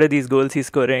doing? What are these goals he's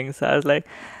scoring? So I was like,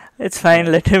 it's fine.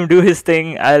 Yeah. Let him do his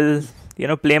thing. I'll,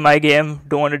 play my game.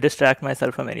 Don't want to distract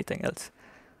myself from anything else.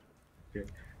 Okay.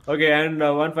 Okay, and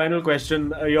one final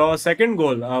question. Your second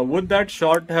goal, would that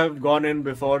shot have gone in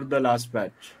before the last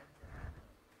match?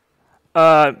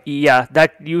 Yeah,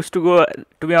 that used to go.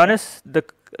 To be honest,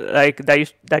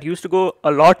 that used to go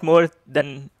a lot more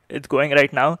than it's going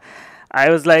right now. I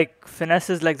was like, finesse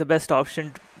is like the best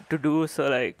option to do, so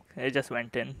like it just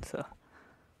went in. So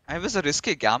It was a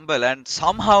risky gamble, and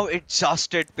somehow it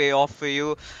just did pay off for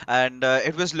you. And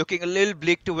it was looking a little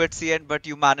bleak towards the end, but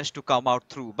you managed to come out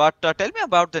through. But tell me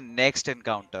about the next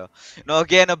encounter.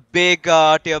 Again, a big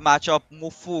tier matchup,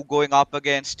 Mufu going up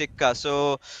against Tikka.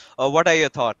 So, what are your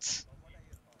thoughts?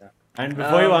 Yeah. And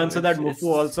before you answer that, Mufu it's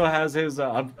also has his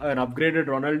an upgraded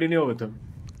Ronaldinho with him.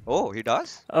 Oh, he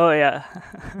does? oh yeah,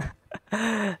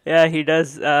 yeah he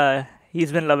does.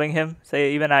 He's been loving him. So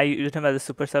even I used him as a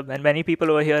super sub, and many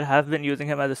people over here have been using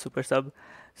him as a super sub.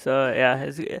 So yeah,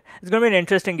 it's gonna be an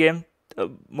interesting game.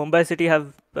 Mumbai City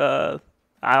have.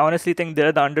 I honestly think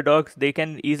they're the underdogs. They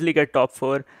can easily get top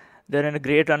four. They're in a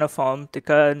great run of form.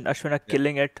 Tika and Ashwin are Yeah.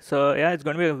 killing it. So yeah, it's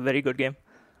gonna be a very good game.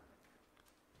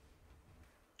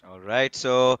 All right,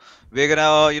 so we're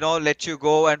gonna, let you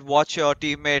go and watch your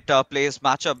teammate play his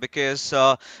matchup because,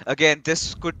 again,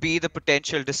 this could be the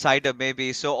potential decider,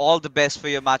 maybe. So all the best for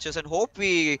your matches, and hope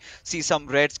we see some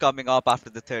reds coming up after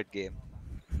the third game.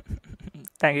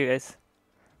 Thank you guys.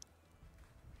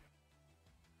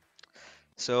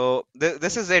 So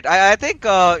this is it. I think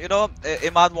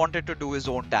Imad wanted to do his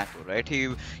own tango, right?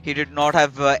 He did not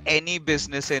have any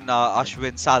business in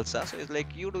Ashwin salsa. So he's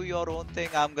like, you do your own thing.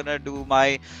 I'm gonna do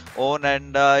my own.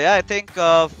 And yeah, I think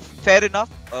fair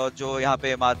enough. जो यहाँ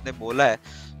पे इमाद ने बोला है.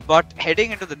 But heading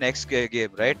into the next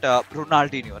game, right?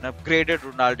 Ronaldinho, an upgraded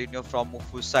Ronaldinho from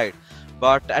Mufu's side.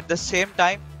 But at the same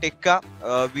time, Tikka,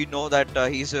 we know that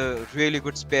he's a really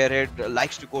good spearhead,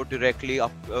 likes to go directly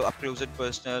up close and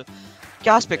personal.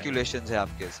 क्या speculations है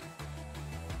आपके इसमें?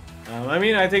 I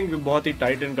mean, I think बहुत ही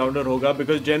tight encounter होगा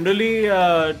because generally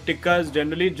Tikka is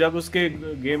generally जब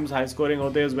उसके games high scoring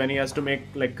होते हैं is when he has to make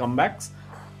like comebacks,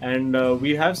 and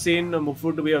we have seen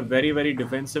Mufu to be a very very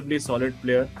defensively solid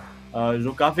player,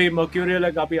 जो काफी mercurial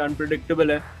है, काफी unpredictable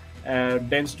है,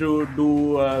 tends to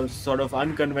do sort of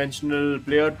unconventional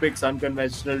player picks,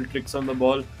 unconventional tricks on the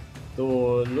ball. तो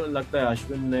लगता है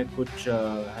Ashwin ने कुछ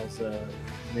has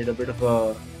made a bit of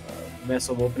a mess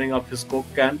of opening up his Coke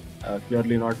can.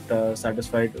 Clearly not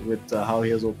satisfied with how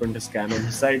he has opened his can on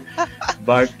his side.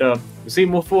 But you see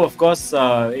Mufu, of course,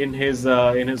 in his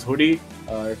hoodie,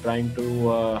 trying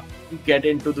to get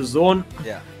into the zone.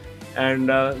 Yeah. And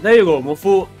there you go.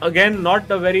 Mufu, again,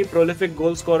 not a very prolific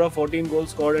goal scorer. 14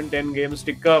 goals scored in 10 games.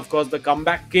 Tikka, of course, the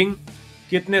comeback king.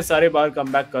 कितने सारे बार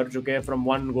comeback कर चुके हैं from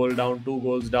 1 goal down, 2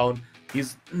 goals down.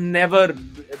 He's never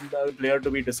a player to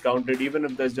be discounted, even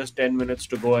if there's just 10 minutes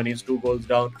to go and he's 2 goals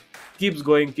down. Keeps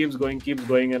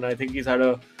going, and I think he's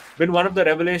been one of the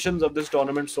revelations of this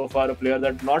tournament so far. A player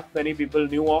that not many people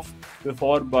knew of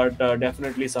before, but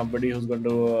definitely somebody who's going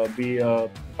to be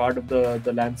part of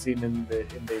the land scene in the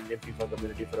Indian FIFA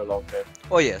community for a long time.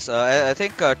 Oh yes, I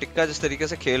think Tikka जिस तरीके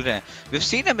से खेल रहे हैं, we've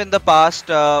seen him in the past.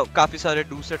 काफी सारे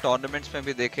दूसरे tournaments में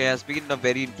भी देखे, has been a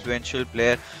very influential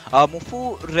player.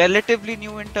 Mufu relatively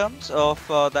new in terms of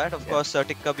that, of course.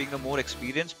 Tikka being the more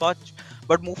experienced,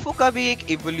 but मुफू का भी एक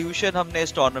इवोल्यूशन हमने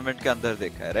इस टूर्नामेंट के अंदर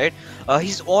देखा है, right? He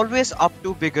is always up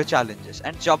to bigger challenges,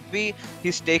 and जब भी he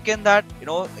is taken that, you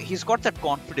know, he is got that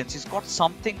confidence, he is got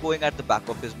something going at the back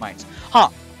of his mind.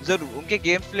 हाँ, जरूर उनके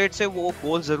game plate से वो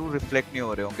गोल जरूर reflect नहीं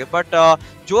हो रहे होंगे, बट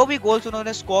जो भी गोल्स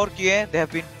उन्होंने स्कोर किए हैं, they have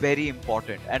been very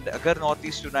important. And अगर नॉर्थ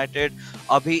ईस्ट यूनाइटेड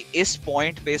अभी इस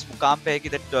पॉइंट पे, इस मुकाम पे है कि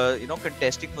that you know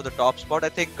contesting for the top spot, I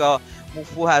think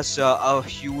मुफू has a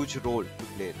huge role to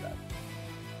play in that.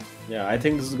 Yeah, I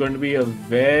think this is going to be a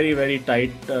very, very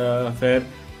tight affair.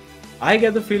 I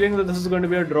get the feeling that this is going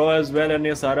to be a draw as well,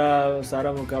 and ये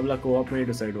सारा मुकाबला co-op में ही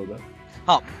decide होगा.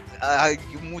 हाँ,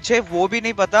 मुझे वो भी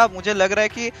नहीं पता. मुझे लग रहा है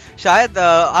कि शायद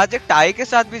आज एक टाई के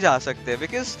साथ भी जा सकते हैं,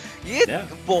 बिकॉज ये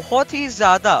बहुत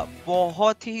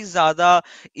ही ज्यादा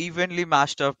इवनली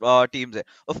मैच्ड अप टीम्स है.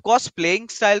 ऑफ कोर्स प्लेइंग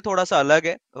स्टाइल थोड़ा सा अलग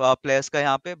है प्लेयर्स का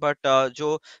यहाँ पे, बट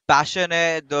जो पैशन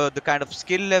है, the kind of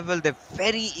skill level, they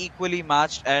very equally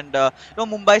matched. And no,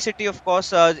 Mumbai city of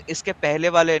course इसके पहले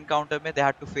वाले एनकाउंटर में they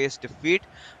had to face defeat,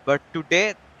 but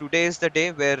today is the day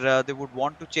where they would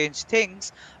want to change things.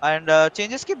 And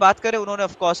changes की बात करें, उन्होंने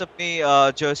of course अपनी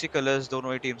jersey colors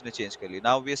दोनों ही teams ने change कर ली.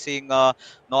 Now we are seeing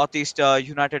Northeast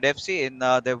United FC in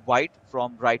their white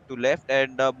from right to left,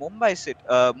 and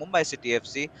Mumbai City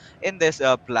FC in this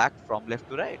black from left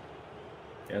to right.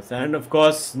 Yes, and of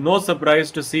course, no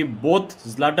surprise to see both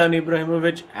Zlatan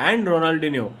Ibrahimovic and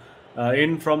Ronaldinho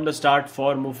in from the start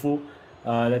for Mufu.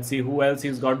 Let's see who else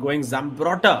he's got going.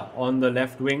 Zambrotta on the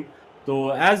left wing. तो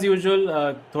as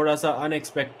usual थोड़ा सा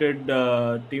unexpected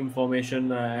team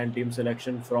formation and team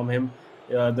selection from him.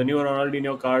 The new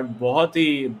Ronaldinho card बहुत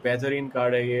ही बेहतरीन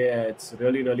card है ये. It's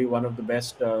really really one of the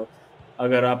best.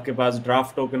 अगर आपके पास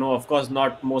draft token हो, of course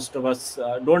not most of us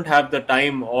don't have the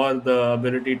time और the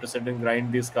ability to sit and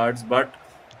grind these cards, but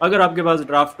अगर आपके पास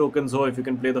ड्राफ्ट टोकन्स हो, if you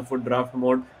can play the full draft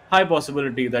mode, high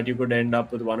possibility that you could and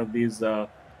up with one of these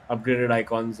upgraded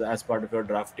icons as part of your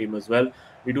draft team as well.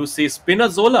 We do see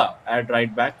Spinazzola at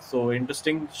right back, so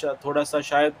interesting. Thoda sa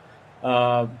shayad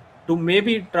to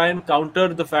maybe try and counter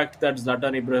the fact that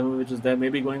Zlatan Ibrahimovic is there,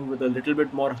 maybe going with a little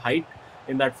bit more height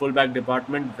in that fullback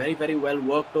department. Very, very well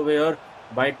worked over here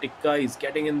by Tikka. He's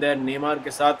getting in there, Neymar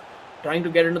ke sath, trying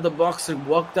to get into the box and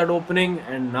work that opening,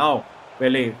 and now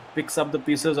Pele picks up the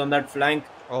pieces on that flank.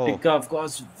 Tikka, of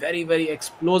course, very, very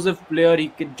explosive player.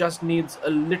 He just needs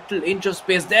a little inch of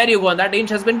space. There you go. And that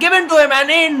inch has been given to him.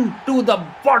 And into the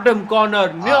bottom corner,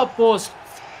 near post.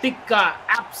 Tikka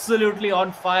absolutely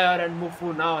on fire. And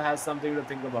Mufu now has something to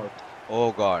think about. Oh,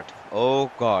 God. Oh,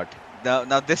 God.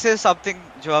 Now this is something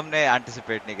जो हमने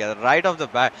anticipate नहीं किया, right off the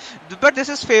bat. But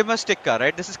this is famous Tikka,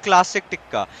 right? This is classic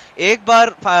Tikka. एक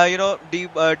बार you know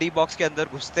D box के अंदर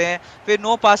घुसते हैं, फिर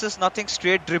no passes, nothing,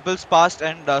 straight dribbles past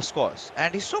and scores.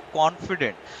 And he's so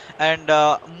confident. And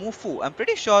Mufu, I'm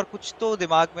pretty sure कुछ तो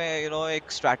दिमाग में you know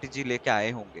एक strategy लेके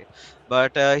आए होंगे.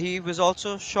 But he was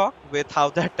also shocked with how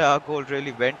that goal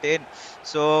really went in.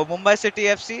 So Mumbai City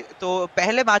FC, तो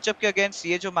पहले मैचअप के अगेंस्ट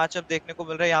ये जो मैचअप देखने को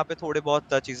मिल रहा है, यहाँ पे थोड़े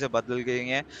बहुत चीजें बदल गई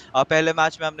हैं. पहले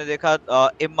मैच में हमने देखा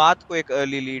इमाद को एक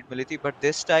अर्ली लीड मिली थी, but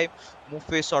this time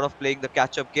Mufu is sort of playing the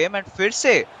catch-up game, and फिर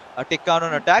से Tikka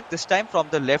on attack, this time from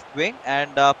the left wing,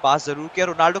 and pass जरूर किया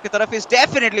रोनाल्डो की तरफ. Is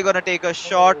definitely gonna take a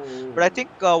shot, but I think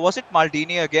was it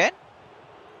Maldini again?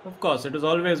 Of course, it is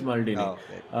always Maldini. Oh,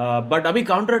 okay. But abhi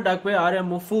counter attack pe aa raha hai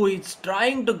Mufu. He's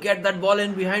trying to get that ball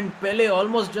in behind Pele,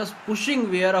 almost just pushing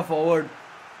Vieira forward,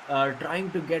 trying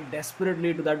to get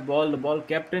desperately to that ball. The ball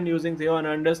kept in using Theo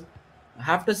Hernandez. I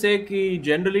have to say कि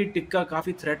generally Tikka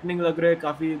काफी threatening लग रहे,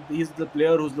 काफी he's the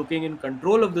player who's looking in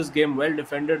control of this game. Well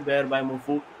defended there by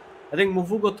Mufu. I think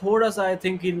Mufu को थोड़ा सा I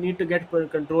think he'll need to get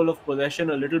control of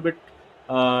possession a little bit.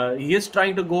 He is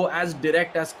trying to go as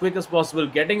direct, as quick as possible,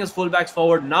 getting his fullbacks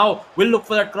forward. Now will look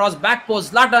for that cross back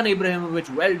post. Zlatan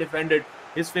Ibrahimovic, well defended.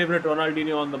 His favorite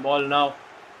Ronaldinho on the ball now.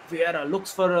 Vieira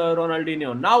looks for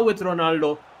Ronaldinho. Now with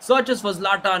Ronaldo, searches for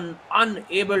Zlatan,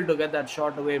 unable to get that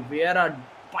shot away. Vieira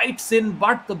bites in,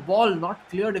 but the ball not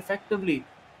cleared effectively.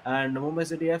 And Mumbai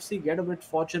City FC get a bit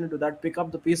fortunate to that, pick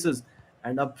up the pieces.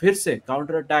 And अब फिर से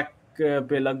counter attack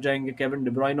पे लग जाएंगे. Kevin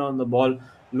De Bruyne on the ball,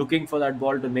 looking for that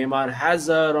ball to Neymar. Has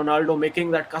Ronaldo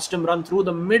making that custom run through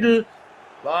the middle,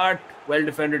 but well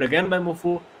defended again by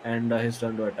Mufu, and his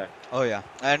turn to attack. Oh yeah,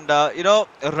 and you know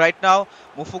right now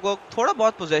Mufu को थोड़ा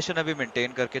बहुत possession अभी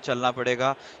maintain करके चलना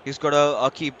पड़ेगा. He's got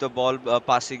to keep the ball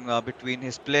passing between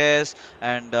his players,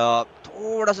 and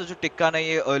थोड़ा सा जो टिक्का ने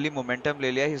ये early momentum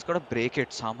ले लिया, he's got to break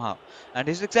it somehow, and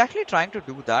he's exactly trying to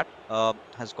do that.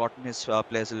 Has gotten his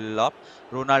players a little up.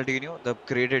 Ronaldinho, the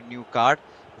graded new card,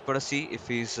 Got to see if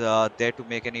he's there to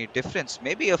make any difference.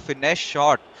 Maybe a finesse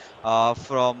shot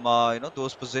from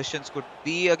those positions could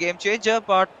be a game changer.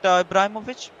 But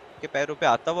Ibrahimovic के पैरों पे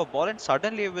आता हुआ ball, and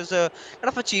suddenly it was a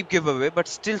kind of a cheap giveaway. But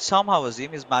still somehow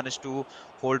Azim has managed to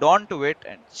hold on to it.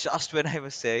 And just when I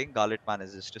was saying, Galit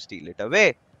manages to steal it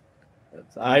away.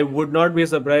 I would not be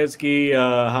surprised कि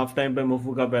half time पे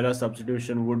मुफू का पहला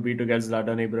substitution would be to get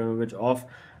Zlatan Ibrahimovic of,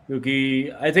 क्योंकि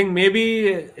I think may be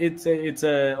it's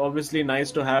obviously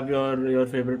nice to have your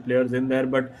favourite players in their,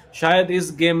 but शायद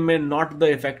इस game में not the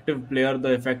effective player,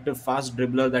 the effective fast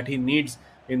dribbler that he needs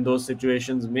in those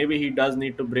situations. Maybe he does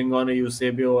need to bring on a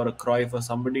Eusebio or a Cruyff or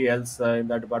somebody else in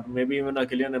that department, maybe even a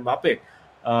Kylian Mbappe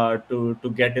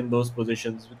to get in those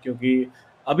positions, क्योंकि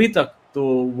अभी तक तो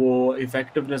वो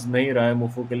effectiveness नहीं रहा है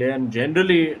मुफू के लिए, and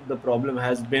generally the problem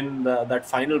has been that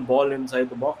final ball inside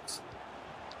the box.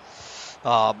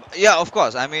 Yeah, of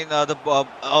course. I mean,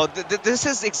 this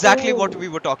is exactly what we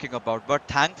were talking about. But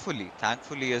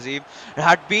thankfully, Azim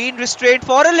had been restrained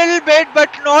for a little bit,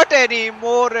 but not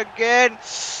anymore again.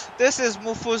 This is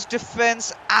Mufu's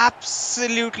defense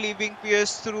absolutely being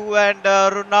pierced through, and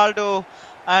Ronaldo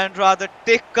and rather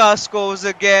Tikka scores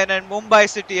again, and Mumbai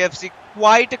City FC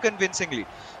quite convincingly.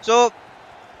 So,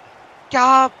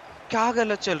 क्या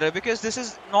गलत चल रहा है? Because this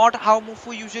is not how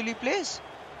Mufu usually plays.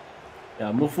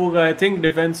 Yeah, Mufuga, I think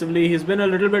defensively he's been a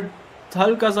little bit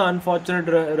halka sa unfortunate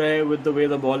rahe with the way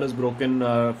the ball is broken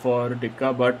for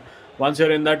Tikka, but once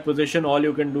you're in that position, all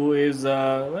you can do is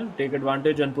take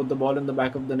advantage and put the ball in the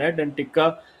back of the net, and Tikka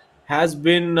has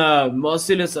been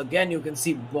merciless again. You can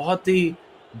see बहुत ही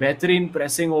बेहतरीन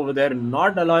pressing over there,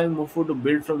 not allowing Mufu to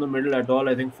build from the middle at all.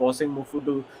 I think forcing Mufu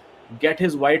to get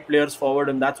his wide players forward,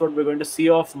 and that's what we're going to see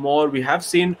off more. We have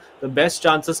seen the best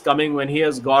chances coming when he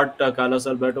has got Carlos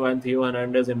Alberto and Theo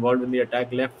Hernandez involved in the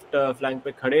attack. Left flank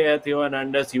पे खड़े हैं Theo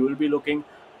Hernandez. He will be looking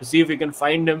to see if he can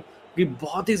find him. कि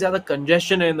बहुत ही ज़्यादा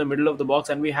congestion है in the middle of the box,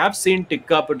 and we have seen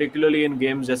Tikka particularly in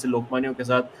games जैसे लोकमान्य के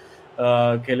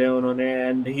साथ खेले उन्होंने,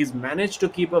 and he's managed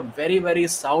to keep a very very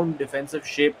sound defensive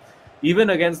shape even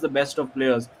against the best of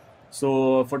players. So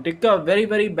for Tikka, very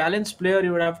very balanced player,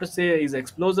 you would have to say. He's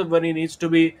explosive when he needs to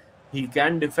be. He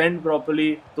can defend properly.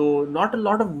 So not a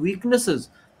lot of weaknesses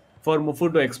for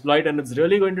Mufu to exploit, and it's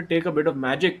really going to take a bit of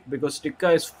magic because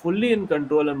Tikka is fully in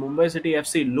control, and Mumbai City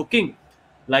FC looking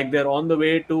like they're on the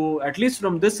way to, at least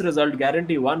from this result,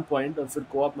 guarantee 1 point. और फिर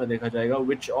co-op में देखा जाएगा,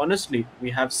 which honestly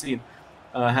we have seen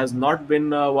has not been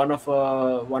one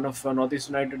of Northeast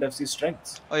United FC's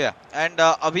strengths. Oh yeah, and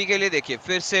अभी के लिए देखिए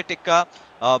फिर से टिक्का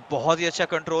बहुत ही अच्छा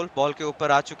कंट्रोल बॉल के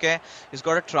ऊपर आ चुके हैं. He's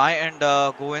got to try and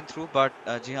go in through, but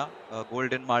जी हाँ,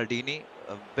 गोल्डन माल्डीनी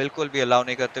बिल्कुल भी अलाउ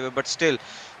नहीं करते हुए, but still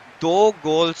 2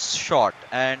 goals short,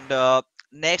 and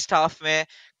next half में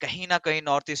कहीं ना कहीं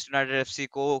नॉर्थ ईस्ट यूनाइटेड एफसी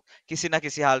को किसी ना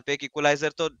किसी हाल पे इक्वलाइजर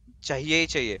तो चाहिए ही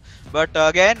चाहिए. But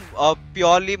again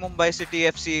purely Mumbai city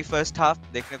FC first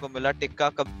half देखने को मिला. टिक्का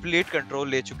कंप्लीट कंट्रोल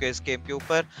ले चुके हैं इस गेम के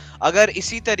ऊपर. अगर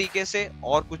इसी तरीके से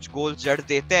और कुछ गोल जड़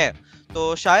देते हैं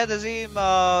तो शायद अजीम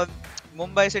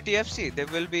Mumbai city FC they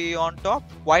will be on top,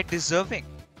 quite deserving.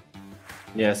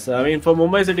 Yes, I mean for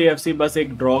Mumbai City FC बस एक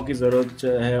draw की ज़रूरत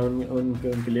है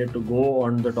उनके लिए to go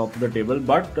on the top of the table,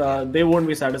 but they won't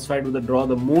be satisfied with the draw.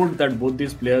 The mood that both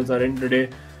these players are in today,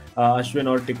 Ashwin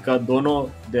और टिक्का दोनों,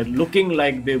 they're looking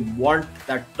like they want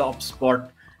that top spot,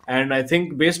 and I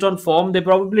think based on form they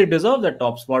probably deserve that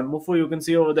top spot. Mufu, you can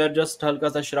see over there just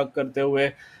हल्का सा shrug करते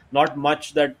हुए, not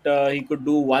much that he could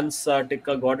do once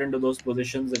Tikka got into those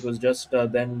positions. It was just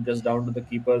then just down to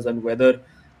the keepers and whether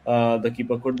the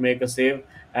keeper could make a save.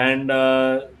 And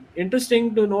interesting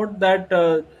to note that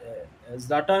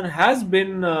Zlatan has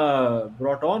been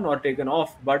brought on or taken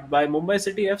off, but by Mumbai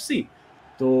City FC.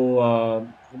 So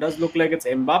it does look like it's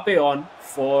Mbappe on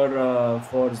for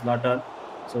Zlatan.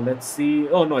 So let's see.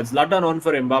 Oh no, it's Zlatan on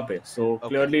for Mbappe. So Okay.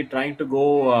 Clearly trying to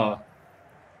go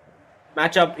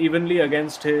match up evenly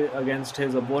against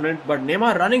his opponent, but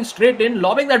Neymar running straight in,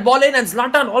 lobbing that ball in, and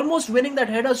Zlatan almost winning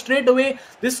that header straight away.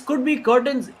 This could be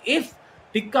curtains if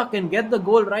Tikka can get the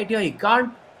goal right here. He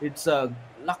can't. It's a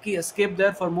lucky escape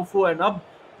there for Mufu, and up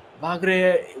भाग रहे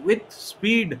हैं with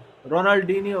speed.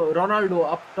 Ronaldo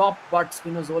up top, but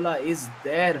Spinazzola is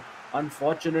there.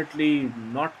 Unfortunately,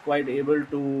 not quite able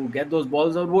to get those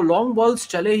balls out. वो long balls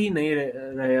चले ही नहीं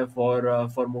रहे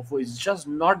for Mufu. He's just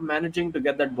not managing to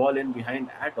get that ball in behind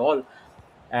at all,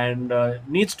 and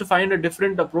needs to find a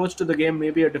different approach to the game,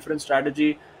 maybe a different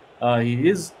strategy. He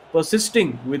is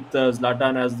persisting with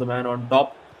Zlatan as the man on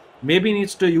top. Maybe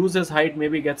needs to use his height,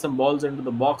 maybe get some balls into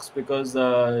the box, because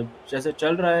जैसे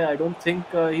चल रहा है, I don't think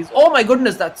he's. Oh my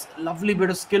goodness, that's lovely bit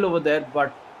of skill over there,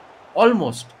 but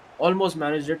almost almost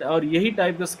managed it. और यही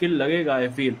type का skill लगेगा I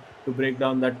feel to break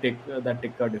down that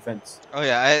Tikka defense. Oh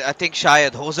yeah, I think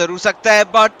शायद हो जरूर सकता है,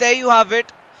 but there you have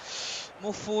it.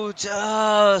 Mufu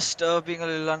just being a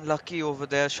little unlucky over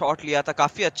there. Shot लिया था,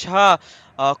 काफी अच्छा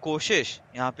कोशिश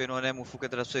यहाँ पे इन्होंने मुफू की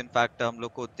तरफ से इनफैक्ट हम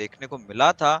लोग को देखने को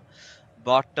मिला था,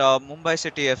 but Mumbai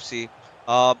city FC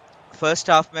first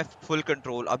half में फुल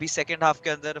कंट्रोल. अभी सेकंड हाफ के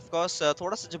अंदर ऑफ कोर्स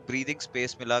थोड़ा सा जो ब्रीदिंग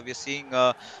स्पेस मिला, we are seeing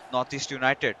north east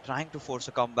United trying to force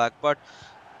a comeback, but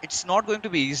it's not going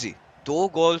to be easy. 2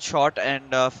 goal shot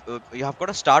and you have got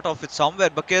to start off with somewhere,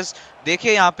 because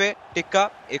देखिए यहाँ पे टिक्का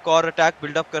एक और attack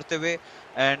build up करते हुए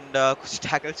and कुछ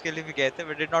tackles के लिए भी गए थे,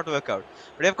 but did not work out.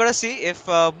 But I've got to see if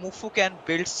Mufu can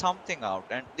build something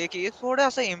out. And देखिए ये थोड़ा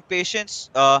सा impatience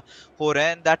हो रहे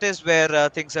हैं, and that is where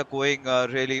things are going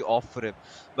really off for him.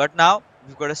 But now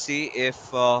we've got to see if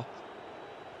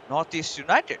Northeast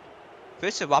United फिर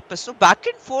से वापस तो बैक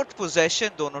एंड फोर्थ पोजेशन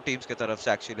दोनों टीम्स की तरफ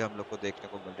से एक्चुअली हम लोग को देखने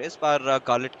को मिल रहा है इस बार.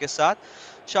 गालेट के साथ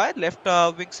शायद लेफ्ट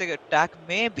विंग से अटैक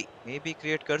में भी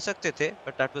क्रिएट कर सकते थे,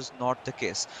 but that was not the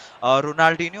case.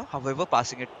 Ronaldinho however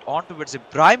passing it on towards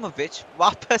Ibrahimovic,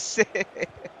 वापस से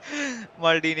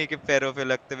माल्डीनी के पैरों पे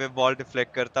लगते हुए बॉल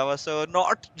डिफ्लेक्ट करता हुआ. So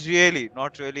not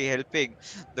really helping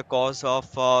the cause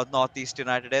of north east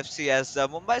United FC as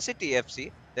Mumbai city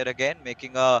FC they're again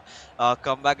making a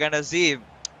comeback. And Azim,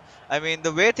 I mean,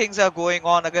 the way things are going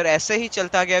on, अगर ऐसे ही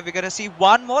चलता गया, we're gonna see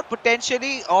one more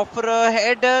potentially offer a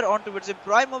header on towards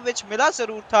Ibrahimovic. मिला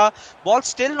जरूर था, ball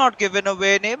still not given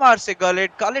away. Neymar से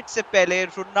gullet से पहले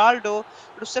रोनाल्डो,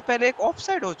 उससे पहले एक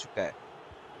ऑफसाइड हो चुका है.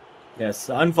 Yes,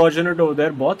 unfortunate over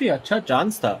there. बहुत ही अच्छा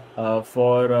चांस था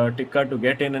for Tikka to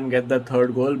get in and get the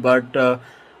third goal, but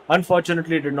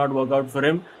unfortunately it did not work out for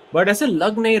him. But ऐसे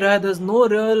लग नहीं रहा है, there's no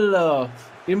real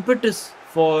impetus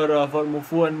for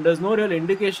Mufu, and there's no real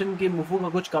indication कि Mufu का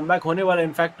कुछ comeback होने वाला है.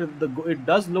 In fact, it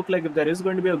does look like if there is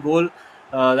going to be a goal,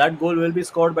 that goal will be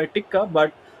scored by Tikka,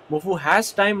 but Mufu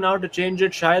has time now to change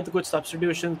it. शायद कुछ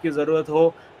substitutions की ज़रूरत हो,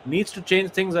 needs to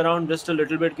change things around just a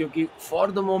little bit, क्योंकि for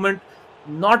the moment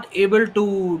not able to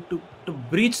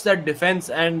breach that defense,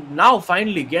 and now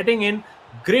finally getting in,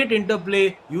 great interplay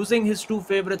using his two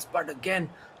favorites, but again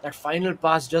that final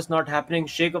pass just not happening.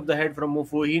 Shake of the head from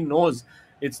Mufu. He knows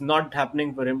it's not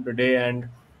happening for him today, and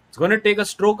it's going to take a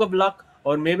stroke of luck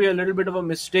or maybe a little bit of a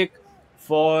mistake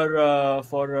for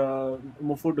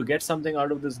Mufu to get something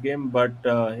out of this game. But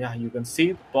yeah, you can see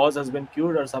the pause has been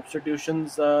cued. Our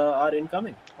substitutions are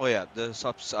incoming. Oh yeah, the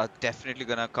subs are definitely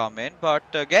gonna come in,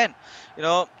 but again,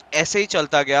 ऐसे ही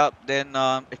चलता गया, then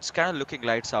it's kind of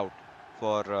looking lights out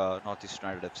for Northeast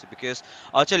United FC, because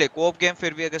चलिए कोप game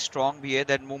फिर भी अगर strong भी है,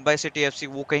 then Mumbai city FC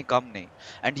वो कहीं कम नहीं,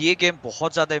 एंड ये गेम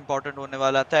बहुत ज्यादा इंपॉर्टेंट होने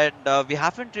वाला था, and we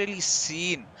haven't really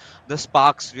seen the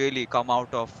sparks really come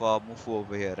out of Mufu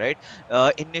over here, right?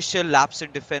 Initial lapse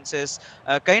in defenses,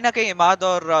 कहीं ना कहीं इमाद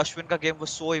और अश्विन का game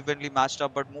was so evenly matched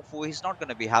up, but Mufu he's not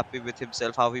going to be happy with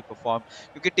himself how he performed,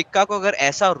 क्योंकि टिक्का को अगर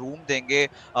ऐसा room देंगे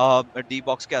डी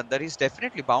बॉक्स के अंदर, he's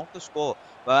definitely bound to score.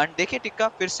 And देखिए टिक्का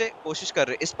फिर से कोशिश कर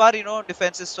रहे इस बार,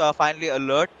 डिफेंस इज फाइनली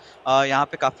अलर्ट. यहाँ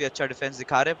पे काफी अच्छा डिफेंस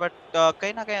दिखा रहे, बट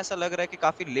कहीं ना कहीं ऐसा लग रहा है कि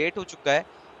काफी लेट हो चुका है.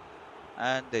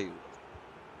 And there you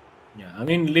Yeah, I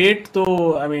mean late तो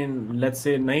I mean let's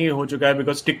say नहीं हो चुका है,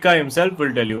 because Tikka himself will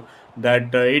tell you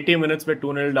that 80 minutes पे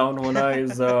 2-0 down होना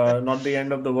is not the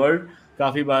end of the world.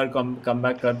 काफी बार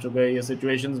comeback कर चुके हैं ये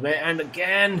situations में, and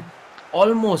again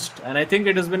almost, and I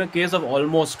think it has been a case of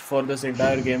almost for this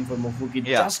entire game for Mufu की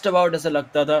just about ऐसा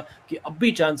लगता था कि अब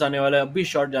भी chance आने वाला है, अब भी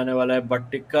shot जाने वाला है,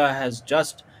 but Tikka has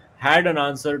just had an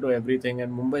answer to everything,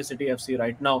 and Mumbai City FC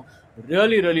right now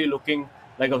really looking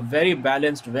like a very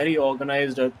balanced, very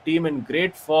organized, a team in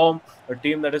great form, a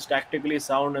team that is tactically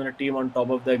sound, and a team on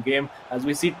top of their game. As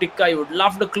we see Tikka, you would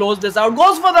love to close this out.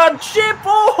 Goes for that chip!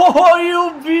 Oh, you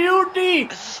beauty!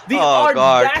 The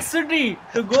audacity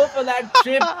to go for that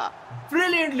chip.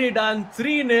 Brilliantly done.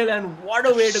 3-0, and what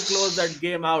a way to close that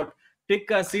game out.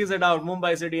 Tikka sees it out. Mumbai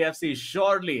City FC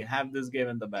surely have this game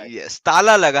in the bag. Yes,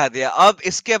 ताला लगा दिया. अब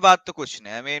इसके बाद तो कुछ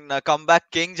नहीं. I mean, comeback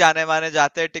king जाने माने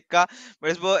जाते हैं टिक्का,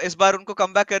 but इस बार उनको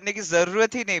कमबैक करने की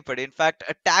जरूरत ही नहीं पड़ी. इनफैक्ट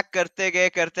अटैक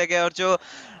करते गए और जो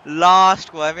लास्ट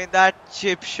को, I mean that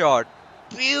chip shot,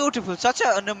 beautiful, such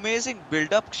an amazing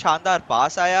build up, शानदार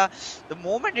पास आया. The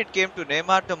moment it came to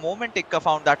Neymar, the moment Tikka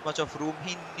found that much of room,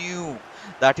 he knew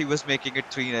that he was making it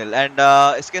 3-0. And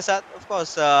इसके साथ of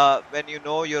course when you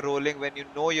know you're rolling, when you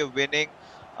know you're winning,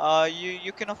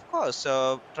 you can of course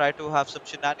try to have some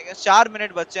shenanigans. 4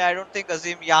 minute बचे हैं. I don't think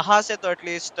Azim यहाँ से तो at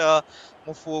least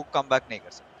Mufu comeback नहीं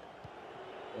कर सकते.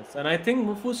 Yes, and I think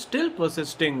Mufu still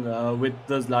persisting with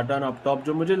the Zlatan up top,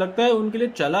 जो मुझे लगता है उनके लिए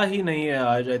चला ही नहीं है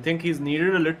आज. I think he's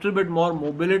needed a little bit more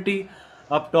mobility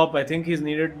up top. I think he's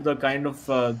needed the kind of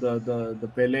the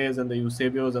Peles and the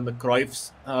Eusebios and the Cruyffs.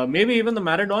 Maybe even the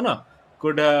Maradona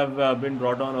could have been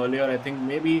brought on earlier. I think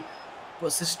maybe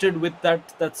persisted with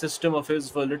that system of his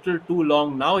for a little too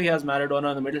long. Now he has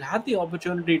Maradona in the middle. Had the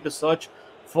opportunity to search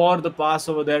for the pass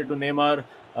over there to Neymar,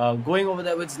 going over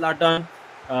there with Zlatan.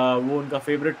 वो उनका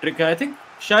favourite trick है. I think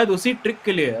शायद उसी trick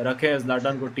के लिए रखे हैं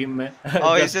Zlatan को टीम में.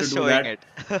 Oh, he's Just to just do showing that.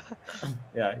 it.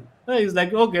 Yeah, he's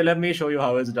like, okay, let me show you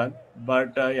how it's done.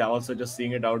 But yeah, also just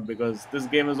seeing it out because this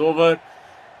game is over.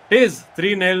 It is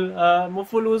 3-0.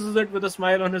 Mufu loses it with a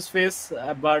smile on his face.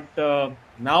 But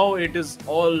now it is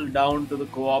all down to the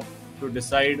co-op to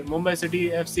decide. Mumbai City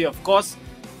FC, of course,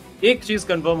 एक चीज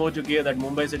confirm हो चुकी है that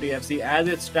Mumbai City FC,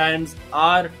 as it stands,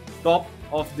 are top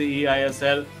of the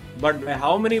eISL. But by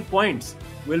how many points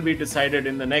will be decided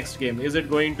in the next game? Is it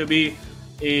going to be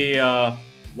a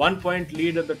 1-point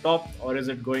lead at the top, or is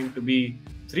it going to be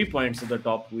 3 points at the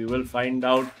top? We will find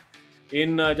out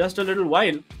in just a little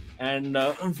while. And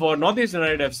for Northeast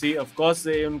United FC, of course,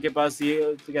 उनके पास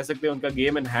ये कह सकते हैं उनका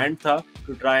game in hand था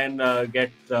to try and get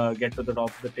to the top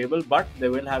of the table, but they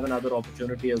will have another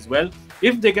opportunity as well.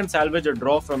 If they can salvage a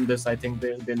draw from this, I think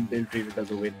they'll treat it as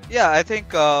a win. Yeah, I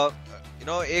think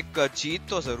एक जीत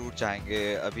तो जरूर चाहेंगे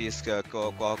अभी इस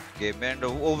game में. And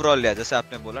overall जैसे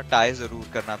आपने बोला टाई जरूर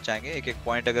करना चाहेंगे. एक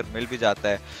पॉइंट अगर मिल भी जाता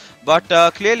है. बट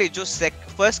क्लियरली जो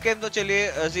फर्स्ट गेम तो चलिए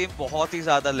अजीम बहुत ही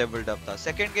ज्यादा लेवल्ड अप था.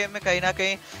 सेकंड गेम में कहीं ना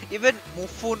कहीं even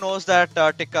मुफू knows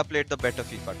that tikka played the better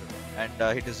FIFA today and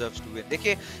he deserves to win.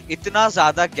 देखिए इतना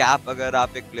ज्यादा गैप अगर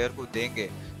आप एक प्लेयर को देंगे,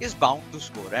 is bound to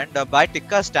score. And bye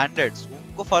tikka standards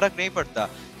उनको फर्क नहीं पड़ता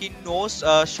कि नोस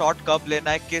शॉट कब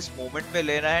लेना है, किस मोमेंट पे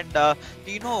लेना है. एंड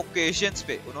तीनों ओकेजन्स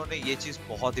पे उन्होंने ये चीज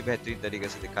बहुत ही बेहतरीन तरीके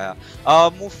से दिखाया.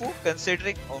 मुफू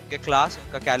कंसीडरिंग उनके क्लास,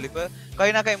 उनका कैलिबर,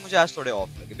 कहीं ना कहीं मुझे आज थोड़े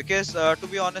ऑफ लगे. Because to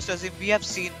be honest Azeem, we have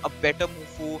seen a better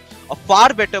मुफू, a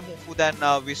far better मुफू then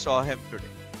we saw him today.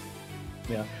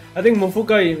 Yeah, I think Mufu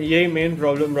का यही main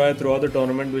problem रहा है throughout the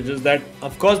tournament, which is that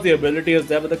of course the ability is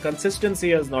there, but the consistency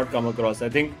has not come across. I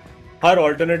think her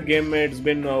alternate game में it's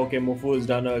been okay, Mufu has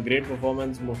done a great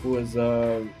performance, Mufu has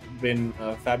been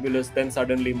fabulous. Then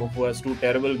suddenly Mufu has 2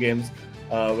 terrible games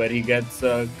where he gets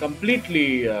completely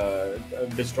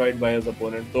destroyed by his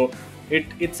opponent. So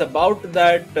it's about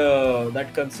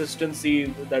that consistency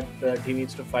that he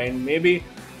needs to find. Maybe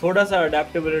थोड़ा सा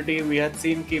adaptability. We had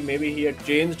seen कि maybe he had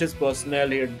changed his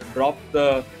personnel, he had dropped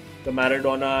the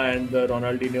Maradona and the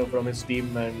Ronaldinho from his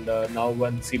team, and now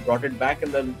once he brought it back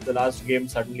in the last game,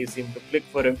 suddenly seemed to click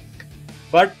for him.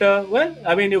 But well,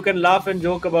 I mean, you can laugh and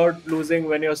joke about losing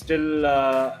when you're still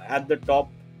at the top,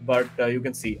 but you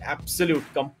can see absolute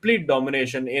complete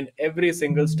domination in every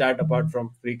single stat apart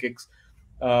from free kicks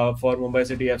for Mumbai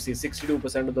City FC.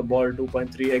 62% of the ball,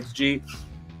 2.3 xg,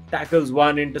 tackles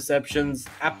 1, interceptions,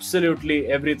 absolutely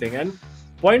everything. And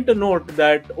point to note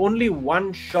that only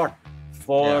 1 shot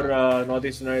for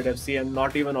Northeast United FC, and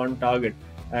not even on target,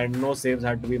 and no saves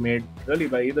had to be made really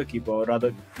by either keeper, or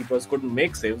rather keepers couldn't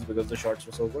make saves because the shots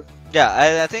were so good. Yeah,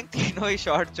 I think तीनों ही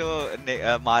shot जो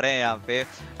मारे हैं यहाँ पे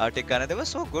टिक्का ने, they were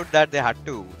so good that they had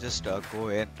to just go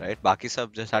in, right? बाकी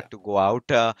सब just had to go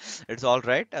out. It's all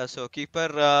right. So keeper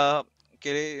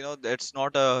के लिए it's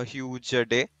not a huge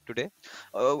day today.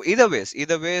 Either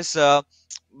ways.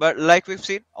 But like we've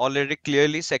seen already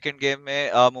clearly, second game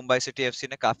में Mumbai city FC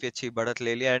ने काफी अच्छी बढ़त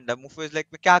ले लिया. एंड मुफू इज लाइक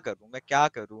मैं क्या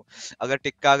करूं अगर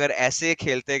टिक्का अगर ऐसे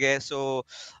खेलते गए. So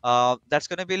that's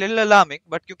gonna be little alarming.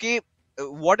 But क्योंकि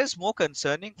what is more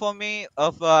concerning for me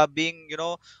of being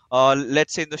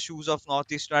let's say in the shoes of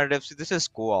Northeast United FC, this is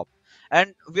co-op.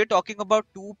 And we're talking about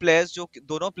two players जो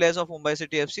दोनों players of Mumbai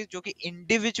City FC जो कि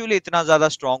individually इतना ज्यादा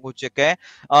strong हो चुके हैं.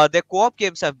 Their co-op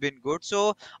games have been good. So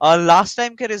last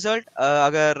time के रिजल्ट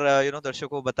अगर दर्शकों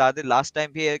को बता दे, लास्ट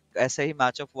टाइम भी एक ऐसा ही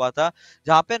मैचअप हुआ था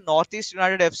जहां पे नॉर्थ ईस्ट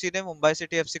यूनाइटेड एफसी ने मुंबई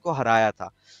सिटी एफसी को हराया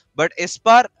था. बट इस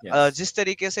बार जिस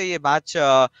तरीके से ये मैच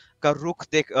का रुख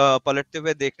पलटते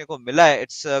हुए देखने को मिला है,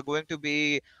 it's going to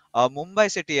be Mumbai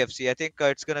city FC. I think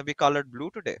it's gonna be coloured blue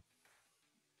today.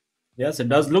 Yes, it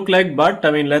does look like, but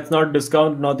I mean, let's not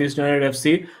discount Northeast United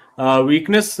FC.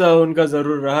 Weakness उनका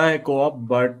जरूर रहा है co-op,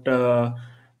 but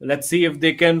let's see if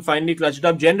they can finally clutch it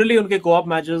up. Generally उनके co-op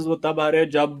matches वो तब हारे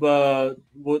जब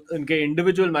वो उनके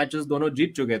individual matches दोनों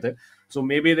जीत चुके थे. So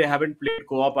maybe they haven't played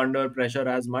co-op under pressure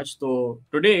as much. So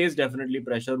today is definitely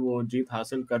pressure. वो जीत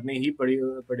हासिल करनी ही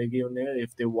पड़ेगी उन्हें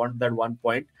if they want that 1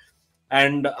 point.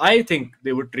 And I think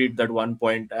they would treat that 1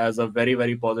 point as a very,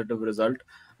 very positive result.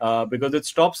 Because it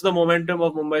stops the momentum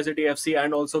of Mumbai City FC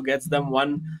and also gets them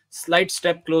one slight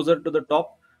step closer to the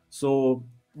top. So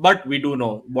But we do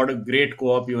know what a great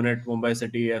co-op unit Mumbai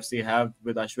City FC have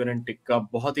with Ashwin and Tikka.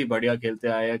 बहुत ही बढ़िया खेलते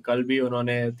आए हैं. कल भी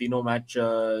उन्होंने तीनों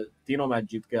match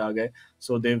जीत के आ गए.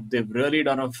 So they've really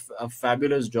done a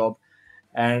fabulous job.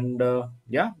 And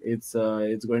yeah, it's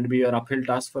going to be an uphill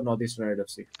task for Northeast United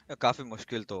FC. काफी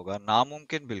मुश्किल तो होगा,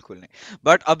 नामुमकिन बिल्कुल नहीं,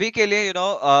 बट अभी के लिए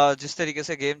जिस तरीके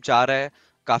से गेम जा रहा है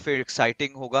काफी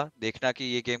एक्साइटिंग होगा देखना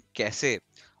कि ये गेम कैसे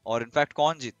और इनफैक्ट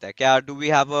कौन जीतता है। क्या do we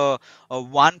have a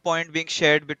one point being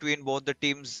shared between both the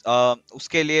teams,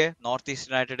 उसके लिए नॉर्थ ईस्ट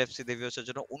यूनाइटेड एफसी देवियों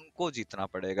सज्जनों उनको जीतना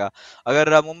पड़ेगा।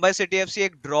 अगर मुंबई सिटी एफसी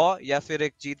एक ड्रॉ या फिर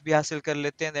एक जीत भी हासिल कर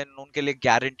लेते हैं देन उनके लिए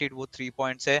गारंटीड वो 3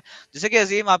 पॉइंट्स है। जैसे कि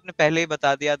अजीम आपने पहले ही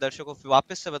बता दिया, दर्शकों को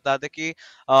वापस से बता दे कि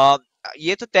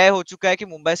ये तो तय हो चुका है कि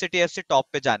मुंबई सिटी एफसी टॉप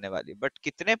पे जाने वाली, बट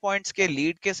कितने पॉइंट्स के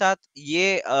लीड के साथ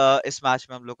ये इस मैच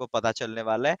में हम लोग को पता चलने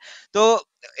वाला है। तो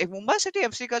एक मुंबई सिटी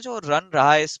एफसी का जो रन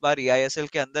रहा है इस बार ईआईएसएल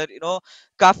के अंदर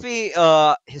काफी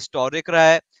हिस्टोरिक रहा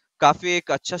है, काफी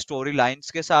एक अच्छा स्टोरी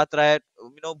लाइंस के साथ रहा है।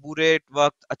 बुरे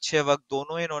वक्त अच्छे वक्त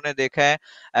दोनों ही इन्होंने देखा है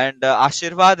एंड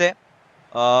आशीर्वाद है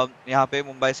यहाँ पे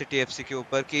मुंबई सिटी एफसी के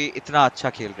ऊपर कि इतना अच्छा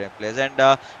खेल रहे हैं प्लेयर्स एंड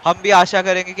हम भी आशा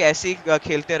करेंगे कि ऐसे ही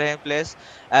खेलते रहें प्लेयर्स।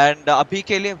 एंड अभी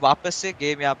के लिए वापस से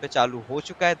गेम यहाँ पे चालू हो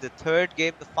चुका है, the third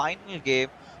game, the final game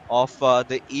of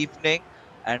the evening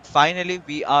and finally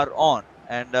we are on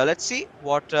and let's see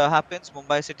what happens.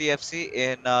 Mumbai City FC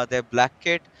in their black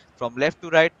kit from left to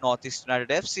right, Northeast United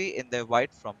FC in their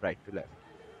white from right to left.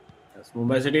 Yes,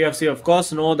 Mumbai City FC, of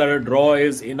course, know that a draw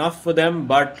is enough for them,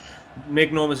 but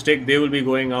make no mistake, they will be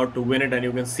going out to win it. And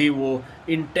you can see wo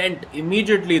intent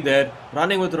immediately there,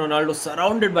 running with Ronaldo,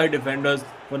 surrounded by defenders.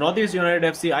 For Northeast United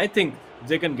FC, I think if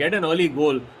they can get an early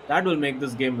goal, that will make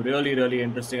this game really, really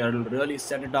interesting. That will really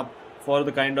set it up for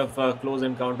the kind of close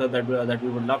encounter that we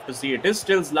would love to see. It is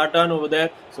still Zlatan over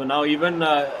there, so now even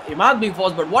Imad being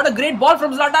forced, but what a great ball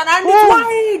from Zlatan, and it's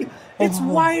wide! It's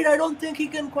wide. I don't think he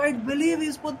can quite believe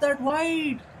he's put that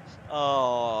wide.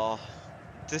 Oh,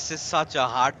 this is such a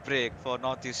heartbreak for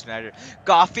North East United.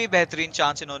 काफी बेहतरीन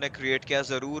chance इन्होंने create किया,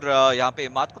 जरूर यहाँ पे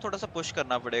इमाद को थोड़ा सा पुश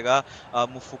करना पड़ेगा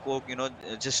मुफू को,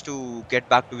 just to get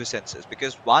back to his senses,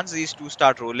 because once these two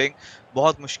start rolling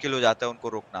बहुत मुश्किल हो जाता है उनको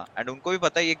रोकना एंड उनको भी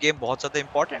पता है ये गेम बहुत ज्यादा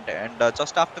इंपॉर्टेंट है। And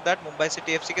just after that Mumbai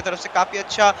city FC की तरफ से काफी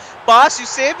अच्छा पास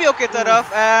यूसेबियो की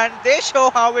तरफ and they show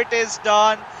how it is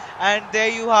done and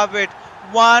there you have it,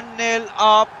 1-0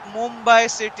 up, Mumbai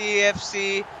City FC,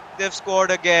 they've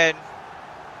scored again.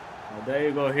 There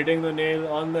you go, hitting the nail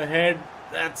on the head.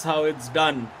 That's how it's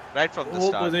done. Right from the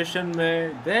start. Position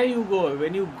mein, there you go.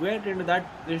 When you get into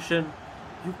that position,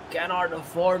 you cannot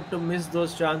afford to miss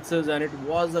those chances, and it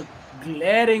was a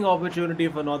glaring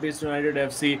opportunity for Northeast United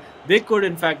FC. They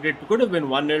could, in fact, it could have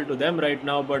been 1-0 to them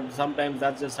right now, but sometimes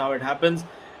that's just how it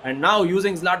happens. And now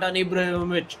using Zlatan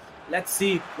Ibrahimovic, let's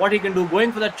see what he can do,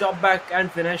 going for that chop back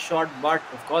and finesse shot.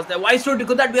 But of course, why should,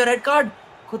 could that be a red card?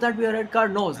 Could that be a red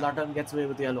card? No, Zlatan gets away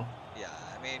with yellow. Yeah,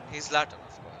 I mean, he's Zlatan,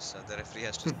 of course. The referee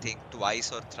has to think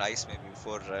twice or thrice maybe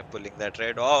before pulling that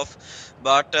red off.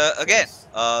 But again,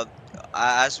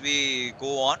 as we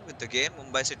go on with the game,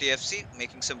 Mumbai City FC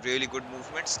making some really good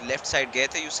movements. Left side gaya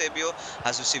the, Eusebio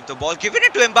has received the ball, given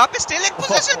it to Mbappe, still in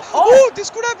possession. Oh, this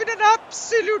could have been an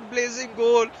absolute blazing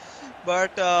goal.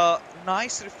 But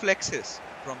nice reflexes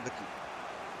from the keeper.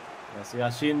 Yes,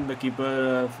 Yashin, the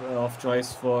keeper of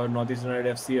choice for Northeast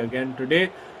United FC again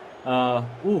today.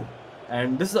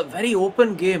 And this is a very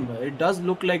open game. It does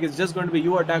look like it's just going to be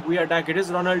you attack, we attack. It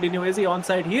is Ronaldinho. Is he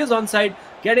onside? He is onside,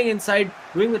 getting inside,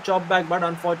 doing the chop back, but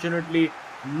unfortunately,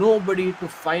 nobody to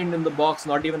find in the box,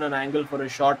 not even an angle for a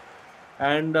shot.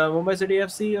 And Mumbai City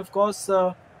FC, of course,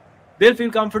 they'll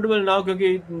feel comfortable now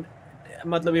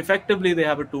because effectively they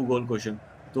have a 2-goal cushion.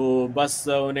 तो बस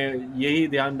उन्हें यही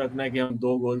ध्यान रखना है कि हम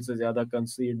 2 गोल से ज्यादा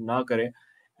कंसीड ना करें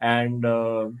and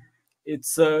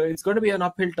it's going to be an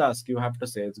uphill task, you have to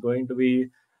say. It's going to be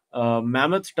a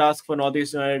mammoth task for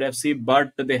Northeast United FC,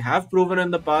 but they have proven in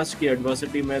the past कि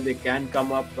adversity में they can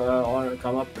come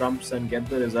up trumps and get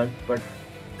the result. But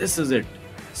this is it,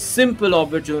 simple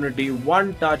opportunity,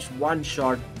 one touch, one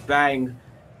shot, bang,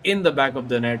 in the back of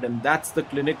the net, and that's the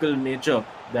clinical nature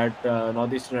that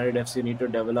Northeast United FC need to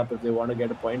develop if they want to get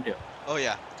a point here. Oh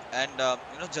yeah, and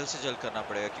जल्द से जल्द करना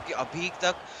पड़ेगा क्योंकि अभी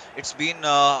तक it's been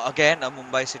again a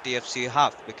Mumbai City FC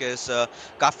half because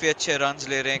काफी अच्छे runs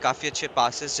ले रहे हैं, काफी अच्छे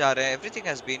passes जा रहे हैं, everything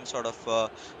has been sort of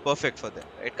perfect for them,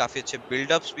 right? काफी अच्छे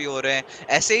build-ups भी हो रहे हैं,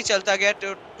 ऐसे ही चलता गया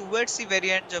towards the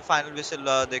very end जब final whistle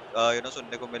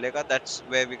सुनने को मिलेगा, that's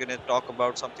where we're going to talk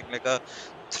about something like a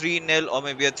 3-0 or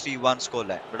maybe a 3-1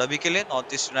 scoreline. But अभी के लिए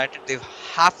north east United they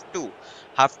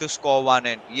have to score one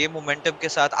in. ये मोमेंटम के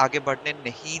साथ आगे बढ़ने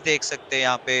नहीं देख सकते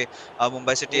यहाँ पे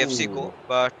मुंबई सिटी एफसी को.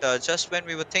 But just when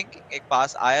we were thinking, एक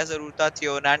पास आया जरूर था.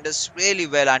 थियो Hernandez really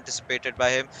well anticipated by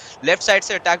him. Left side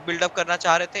से अटैक बिल्डअप करना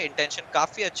चाह रहे थे. इंटेंशन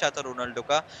काफी अच्छा था रोनाल्डो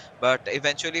का, but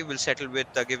eventually will settle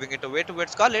with giving it away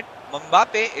towards Khalid.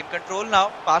 Mbappe in control now,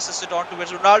 passes it on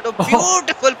towards Ronaldo.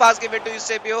 Beautiful pass given to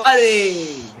Eusebio,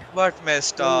 but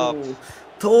messed up.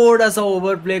 थोड़ा सा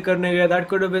ओवरप्ले करने गया. That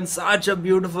could have been such a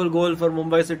beautiful goal for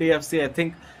Mumbai City FC.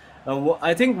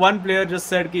 I think one player just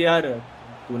said कि यार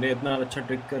तूने इतना अच्छा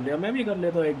trick कर लिया, मैं भी कर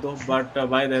लेता हूँ एक दो. But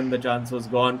by then the chance was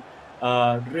gone.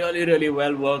 Really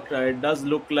well worked. It does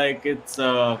look like it's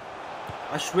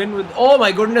Ashwin with, oh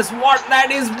my goodness, what,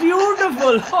 that is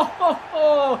beautiful.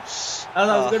 As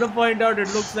I was going to point out,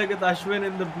 it looks like it's Ashwin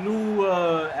in the blue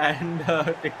and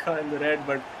Tikka in the red,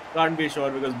 but can't be sure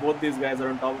because both these guys are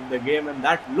on top of the game, and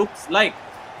that looks like,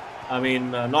 I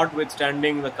mean,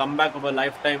 notwithstanding the comeback of a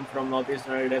lifetime from Northeast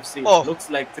United FC, looks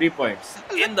like 3 points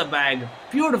in the bag.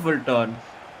 Beautiful turn,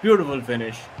 beautiful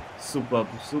finish, superb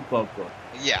goal.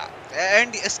 Yeah,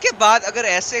 and इसके बाद अगर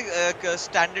ऐसे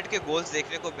standard के goals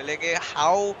देखने को मिलेंगे,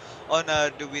 how on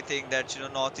do we think that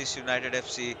Northeast United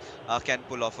FC can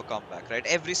pull off a comeback, right?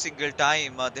 Every single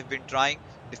time they've been trying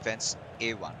defense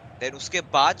A1. Then उसके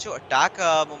बाद जो अटैक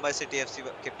मुंबई सिटी एफसी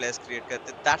के प्लेयर्स क्रिएट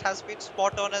करते, that has been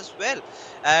spot on as well.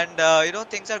 And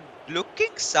things are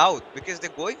looking south because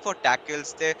they're going for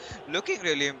tackles. They're looking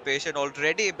really impatient.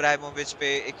 Already Ibrahimovic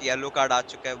पे एक yellow card आ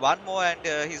चुका है. One more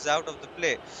and he's out of the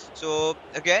play. So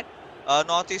again,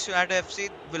 Northeast United FC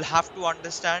will have to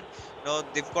understand,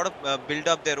 they've got to build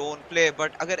up their own play.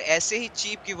 But अगर ऐसे ही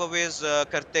cheap giveaways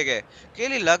करते गए,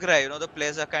 clearly लग रहा है, the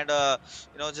players are kind of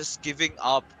just giving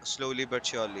up slowly but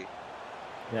surely.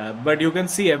 Yeah, but you can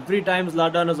see every time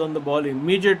Zlatan is on the ball,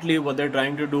 immediately what they're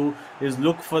trying to do is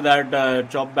look for that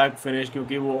chop back finish,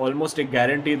 क्योंकि वो almost एक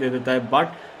guarantee दे देता है.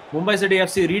 But Mumbai City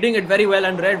FC reading it very well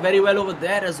and read very well over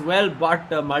there as well. But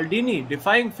Maldini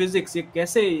defying physics, ये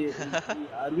कैसे?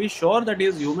 Are we sure that he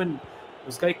is human?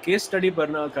 उसका एक case study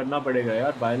करना पड़ेगा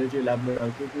यार बायोलॉजी लैब में,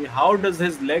 क्योंकि how does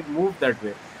his leg move that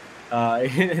way?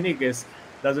 In any case,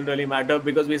 doesn't really matter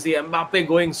because we see Mbappe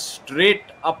going straight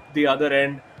up the other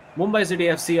end. Mumbai City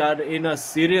FC are in a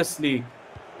seriously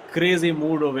crazy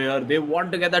mood over here. They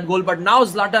want to get that goal, but now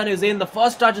Zlatan is in. The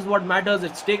first touch is what matters.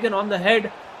 It's taken on the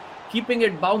head, keeping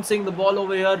it bouncing, the ball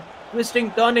over here,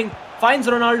 twisting, turning, finds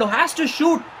Ronaldo, has to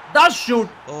shoot, does shoot.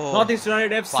 Northeast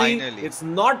United FC, finally. It's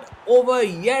not over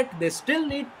yet. They still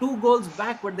need 2 goals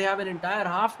back, but they have an entire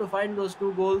half to find those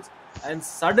 2 goals. And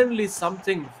suddenly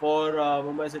something for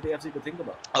Mumbai City FC to think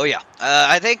about. Oh yeah,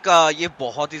 I think ये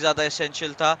बहुत ही ज़्यादा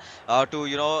essential था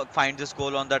to find this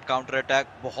goal on that counter attack.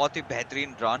 बहुत ही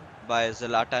बेहतरीन run by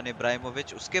Zlatan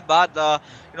Ibrahimovic. उसके बाद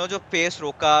जो pace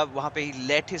रोका, वहाँ पे he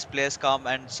let his players come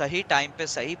and सही time पे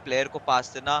सही player को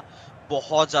pass देना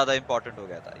बहुत ज़्यादा important हो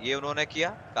गया था. ये उन्होंने किया,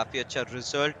 काफी अच्छा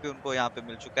रिजल्ट भी उनको यहाँ पे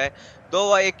मिल चुका है.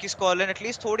 2-1 की स्कोरलाइन,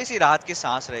 एटलीस्ट थोड़ी सी राहत की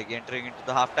सांस रहेगी entering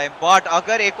into the half time. But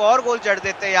अगर एक और गोल जड़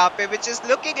देते हैं यहाँ पे, which is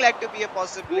looking like to be a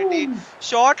possibility.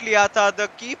 Shot लिया था, the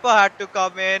keeper had to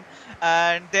come in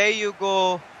and there you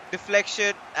go,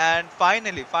 deflection, and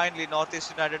finally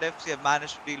Northeast United FC have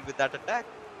managed to deal with that attack.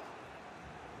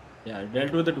 Yeah,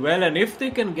 dealt with it well, and if they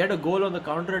can get a goal on the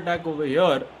counter attack over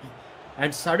here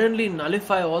and suddenly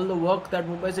nullify all the work that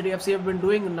Mumbai City FC have been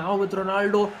doing now with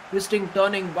Ronaldo twisting,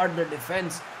 turning, but the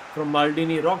defense from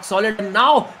Maldini rock solid. And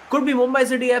now could be Mumbai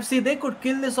City FC. They could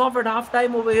kill this off at half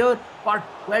time over here, but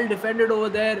well defended over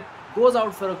there. Goes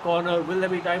out for a corner. Will there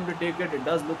be time to take it? It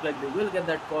does look like they will get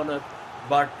that corner.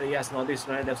 But yes, Northeast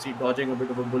United FC dodging a bit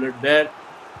of a bullet there.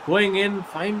 Going in,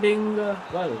 finding,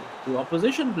 the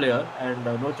opposition player, and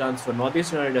no chance for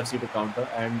Northeast United FC to counter,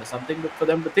 and something for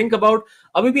them to think about.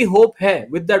 Abhi bhi hope hai.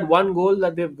 With that one goal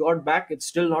that they've got back, it's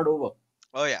still not over.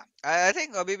 Oh yeah, I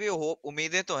think अभी भी hope,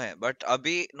 उम्मीदें तो हैं, but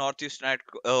अभी north east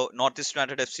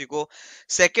United FC को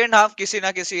second half किसी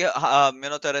ना किसी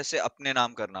तरह से अपने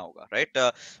नाम करना होगा,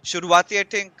 राइट? शुरुआती I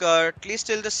think at least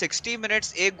till the 60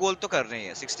 minutes एक गोल तो कर रही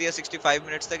है. 60 या 65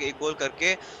 मिनट्स तक एक गोल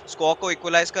करके स्कोर को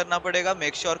इक्वलाइज करना पड़ेगा,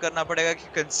 मेक श्योर करना पड़ेगा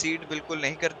कि कंसीड बिल्कुल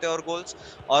नहीं करते और गोल्स.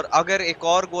 और अगर एक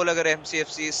और गोल अगर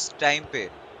एमसीएफसी इस टाइम पे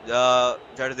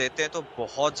जड़ देते हैं तो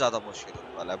बहुत ज्यादा मुश्किल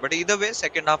होने वाला है. But either way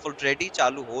second half already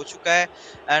चालू हो चुका है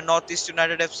and north east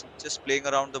United FC just playing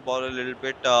around the ball a little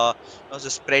bit, just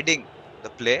spreading the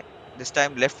play. This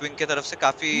time left wing की तरफ से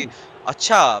काफी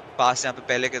अच्छा पास यहाँ पे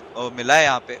पहले के मिला है.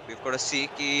 यहाँ पे वी हैव गॉट टू सी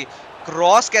कि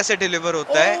क्रॉस कैसे डिलीवर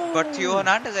होता है, बट थियो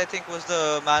Hernandez I think was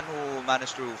the man who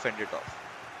managed to fend it of.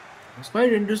 It's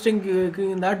quite interesting.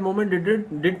 In that moment, it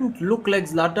didn't look like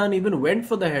Zlatan even went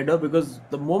for the header, because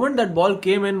the moment that ball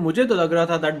came in, मुझे तो लग रहा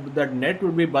था that net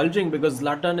would be bulging, because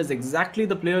Zlatan is exactly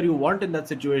the player you want in that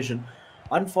situation.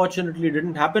 Unfortunately, it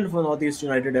didn't happen for Northeast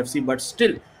United FC, but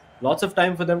still, lots of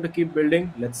time for them to keep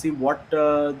building. Let's see what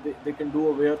they can do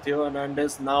over here. Theo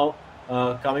Hernandez now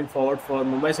coming forward for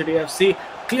Mumbai City FC.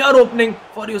 Clear opening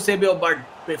for Eusebio, but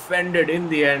defended in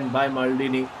the end by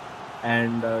Maldini.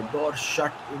 And door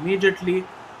shut immediately.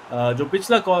 जो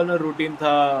पिछला corner routine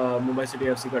था Mumbai city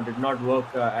FC का did not work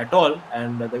at all,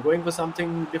 and they're going for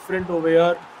something different over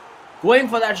here. Going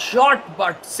for that shot,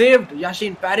 but saved.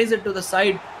 Yashin parries it to the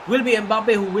side. Will be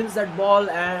Mbappe who wins that ball,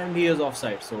 and he is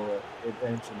offside. So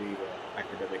eventually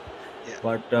academic. Yeah.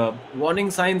 But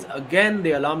warning signs again.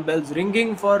 The alarm bells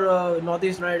ringing for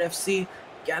Northeast United FC.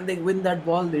 Can they win that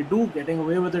ball? They do, getting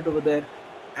away with it over there.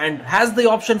 And has the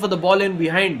option for the ball in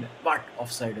behind, but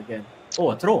offside again.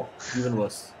 Oh, a throw. Even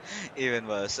worse. Even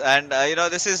worse. And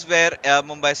this is where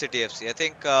Mumbai City FC, I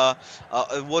think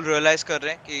वो realize कर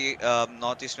रहे हैं कि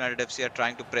Northeast United FC are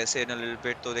trying to press in a little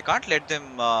bit, so they can't let them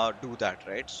do that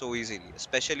right so easily.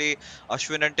 Especially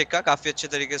Ashwin and Tikka काफी अच्छे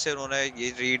तरीके से उन्होंने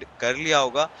ये read कर लिया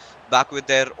होगा, back with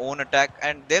their own attack,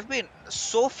 and they've been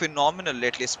so phenomenal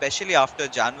lately, especially after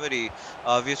January.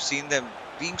 We've seen them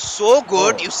being so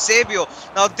good. Oh. Eusebio,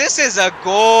 now this is a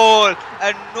goal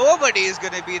and nobody is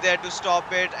going to be there to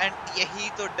stop it, and यही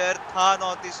तो डर था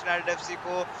Northeast United FC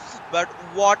को. But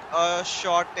what a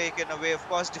shot taken away. Of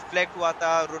course deflect हुआ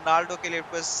था Ronaldo के लिए,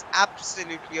 it was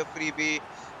absolutely a freebie,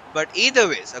 but either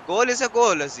ways a goal is a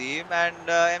goal, Azim, and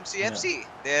MCFC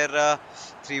they're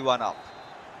 3-1 up.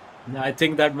 I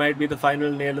think that might be the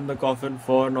final nail in the coffin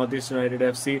for Northeast United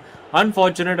FC.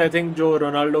 Unfortunate, I think जो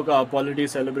Ronaldo का apology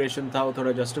celebration था वो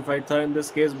थोड़ा justified था in this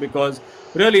case, because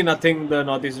really nothing the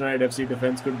Northeast United FC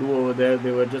defense could do over there. They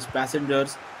were just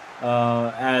passengers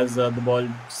as the ball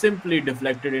simply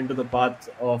deflected into the path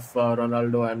of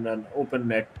Ronaldo and an open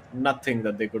net. Nothing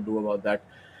that they could do about that.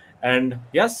 And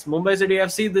yes, Mumbai City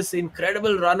FC, this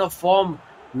incredible run of form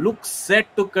looks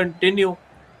set to continue.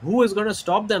 Who is going to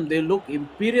stop them? They look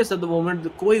imperious at the moment.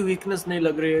 कोई weakness नहीं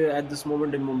लग रही है at this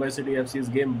moment in Mumbai City FC's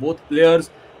game. Both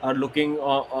players are looking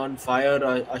on fire.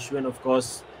 Ashwin, of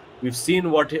course, we've seen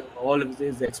all of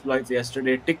his exploits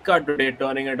yesterday. Tikka today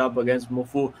turning it up against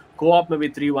Mufu. Co-op में भी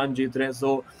 3-1 जीत रहे हैं.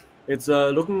 So it's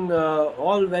looking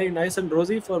all very nice and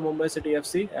rosy for Mumbai City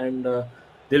FC, and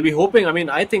they'll be hoping. I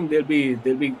mean, I think they'll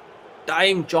be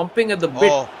dying, chomping at the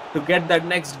bit to get that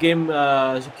next game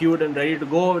secured and ready to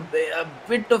go. A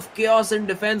bit of chaos in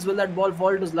defense. Will that ball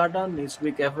fall to Zlatan? Needs to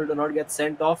be careful to not get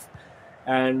sent off.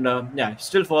 And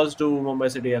still falls to Mumbai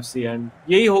City FC. And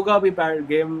यही होगा अभी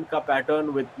game का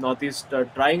pattern with Northeast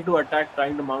trying to attack,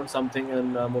 trying to mount something,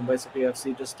 and Mumbai City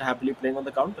FC just happily playing on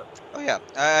the counter. Oh yeah,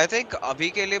 I think अभी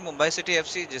के लिए Mumbai City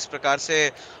FC जिस प्रकार से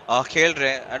खेल रहे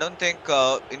हैं, I don't think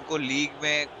इनको लीग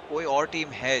में कोई और टीम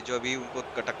है जो अभी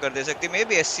उनको टक्कर दे सकती है.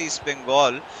 Maybe SC East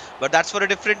Bengal, but that's for a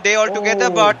different day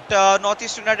altogether. But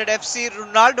Northeast United FC,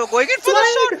 Ronaldo going in for the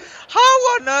shot. How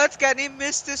on earth can he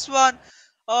miss this one?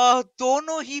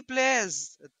 दोनों ही प्लेयर्स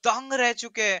दंग रह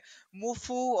चुके हैं,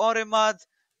 मुफू और इमाद.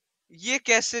 ये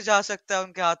कैसे जा सकता है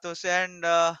उनके हाथों से? And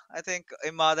I think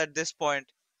Imad at this point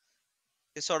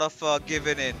is sort of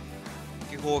given in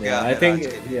कि हो गया. I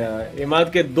think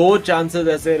इमाद के दो चांसेस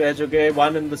ऐसे रह चुके हैं.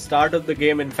 One in the start of the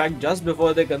game, in fact just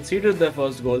before they conceded their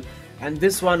first goal, and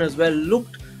this one as well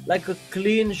looked like a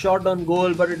clean shot on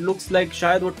goal, but it looks like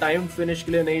शायद वो timed finish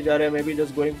के लिए नहीं जा रहे हैं. Maybe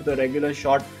just going for the regular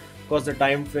shot. Because the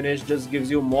time finish just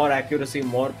gives you more accuracy,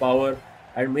 more power,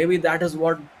 and maybe that is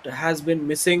what has been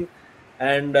missing.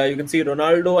 And you can see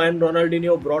Ronaldo and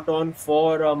Ronaldinho brought on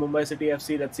for Mumbai City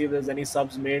FC. Let's see if there's any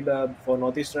subs made for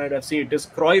Northeast United FC. It is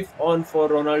Cruyff on for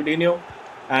Ronaldinho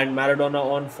and Maradona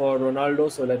on for Ronaldo.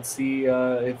 So let's see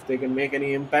if they can make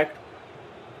any impact.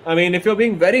 I mean, if you're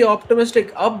being very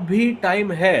optimistic, अब भी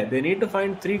time है. They need to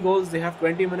find 3 goals. They have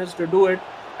 20 minutes to do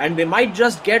it. And they might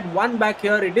just get one back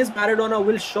here. It is Maradona.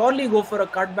 Will surely go for a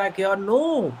cutback here.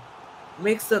 No.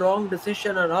 Makes the wrong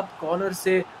decision. And up corner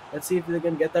say, let's see if they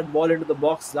can get that ball into the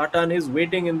box. Zlatan is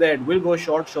waiting in there. It will go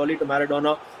short surely to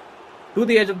Maradona. To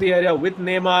the edge of the area with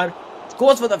Neymar.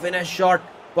 Goes for the finish shot.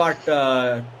 But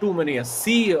too many. A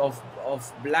sea of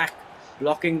black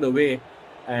blocking the way.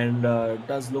 And it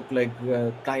does look like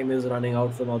time is running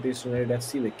out for Northeast United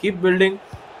FC. They keep building.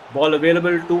 Ball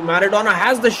available to Maradona.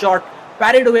 Has the shot.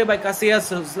 parried away by Casillas.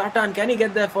 Zlatan, can he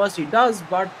get there first? He does,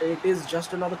 but it is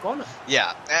just another corner.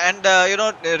 Yeah, and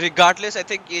regardless, I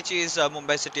think ये चीज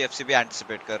Mumbai City FC भी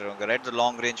anticipate कर रहे होंगे, right? The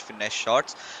long range finesse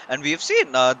shots, and we've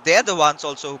seen they're the ones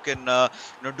also who can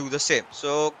do the same.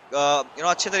 So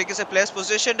अच्छे तरीके से players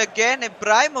positioned again.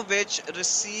 Ibrahimovic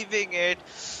receiving it,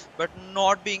 but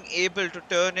not being able to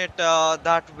turn it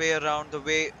that way around the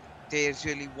way they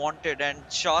really wanted, and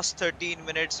just 13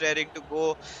 minutes raring to go,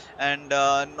 and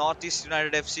Northeast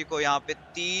United FC को यहाँ पे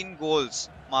 3 goals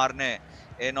मारने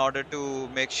in order to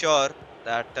make sure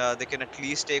that they can at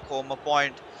least take home a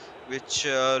point, which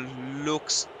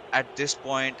looks at this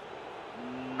point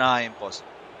impossible.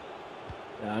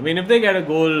 Yeah, I mean, if they get a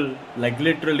goal, like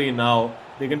literally now,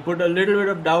 they can put a little bit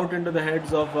of doubt into the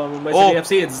heads of Mumbai City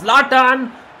FC. It's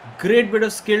Zlatan! Great bit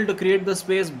of skill to create the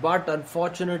space, but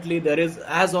unfortunately, there is,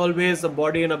 as always, a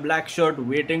body in a black shirt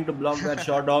waiting to block that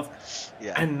shot off.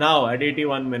 Yeah. And now, at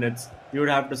 81 minutes, you would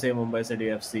have to say Mumbai City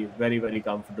FC, very, very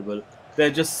comfortable.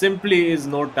 There just simply is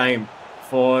no time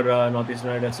for Northeast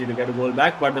United FC to get a goal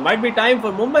back, but there might be time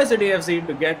for Mumbai City FC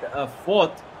to get a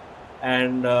fourth.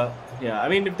 And yeah, I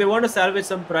mean, if they want to salvage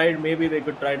some pride, maybe they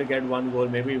could try to get 1 goal,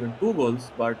 maybe even 2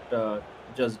 goals, but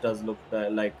just does look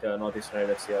like Northeast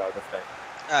United FC are out of time.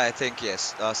 I think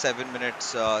yes. 7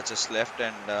 minutes just left,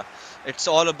 and it's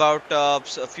all about a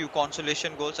few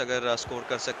consolation goals. अगर score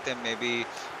कर सकते हैं, maybe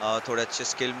थोड़े अच्छे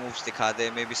skill moves दिखा दे,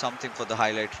 maybe something for the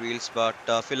highlight reels. But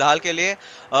फिलहाल के लिए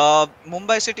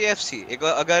Mumbai City FC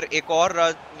अगर एक और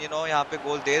यहाँ पे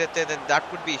गोल दे देते, then that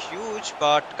would be huge.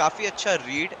 But काफी अच्छा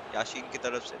read याशीन की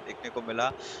तरफ से देखने को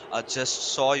मिला.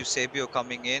 Just saw Eusebio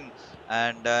coming in,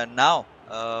 and now.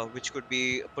 Which could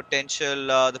be potential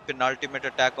the penultimate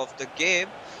attack of the game.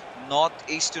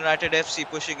 Northeast United FC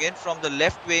pushing in from the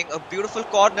left wing, a beautiful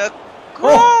corner.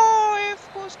 Cruyff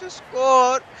goes to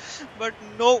score, but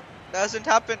no, doesn't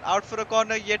happen. Out for a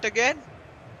corner yet again.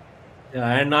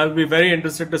 Yeah, and I'll be very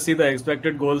interested to see the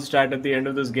expected goal stat at the end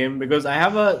of this game, because I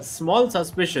have a small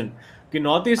suspicion that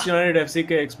Northeast United FC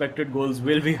ke expected goals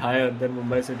will be higher than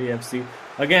Mumbai City FC.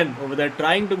 Again, over there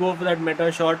trying to go for that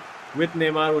meta shot with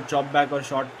Neymar, वो chop back और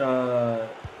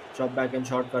chop back and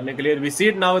shot करने के लिए. We see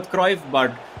it now with Cruyff,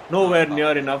 but nowhere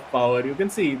near enough power. You can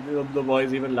see the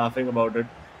boys even laughing about it.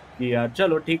 कि यार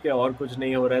चलो ठीक है, और कुछ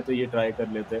नहीं हो रहा है तो ये try कर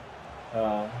लेते.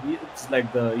 It's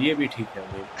like ये भी ठीक है,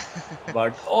 I mean.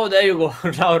 But oh, there you go.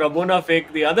 Now Rabona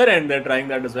fake the other end. They're trying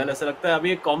that as well. ऐसा लगता है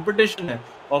अभी एक competition है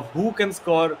of who can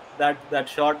score that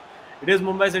shot. It is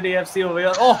Mumbai City FC over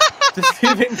here. Oh, just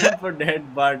leaving them for dead,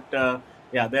 but.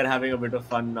 Yeah, they're having a bit of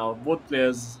fun now. Both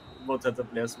sets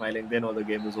of players smiling. They know the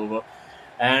game is over.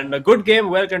 And a good game,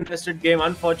 well-contested game.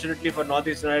 Unfortunately for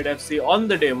Northeast United FC, on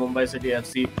the day, Mumbai City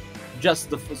FC, just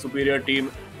the superior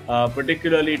team.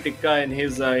 Particularly Tikka in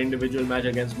his individual match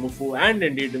against Mufu, and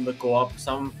indeed in the co-op.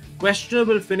 Some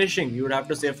questionable finishing, you would have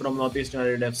to say, from Northeast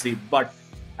United FC. But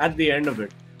at the end of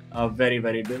it, very,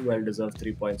 very well-deserved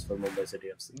 3 points for Mumbai City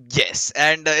FC. Yes,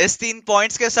 and इस 3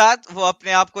 points के साथ वो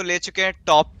अपने आप को ले चुके हैं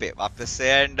टॉप पे वापस से.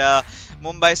 And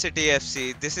Mumbai City FC,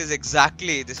 this is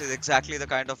exactly the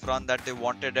kind of run that they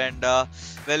wanted. And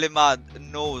well, Imad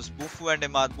knows, Bufu and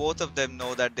Imad, both of them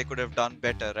know that they could have done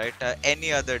better, right?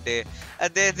 Any other day,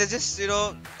 and they just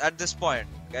at this point,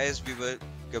 guys, we were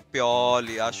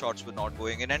purely our shots were not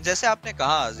going in. And जैसे आपने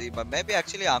कहा अजीब, मैं भी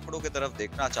actually आंकड़ों की तरफ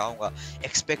देखना चाहूंगा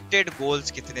एक्सपेक्टेड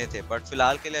गोल्स कितने थे, बट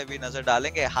फिलहाल के लिए अभी नजर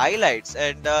डालेंगे highlights.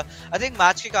 And I think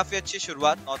match की काफी अच्छी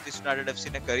शुरुआत नॉर्थ ईस्ट यूनाइटेड एफसी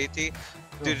ने करी थी.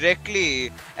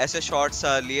 डायरेक्टली ऐसे शॉट्स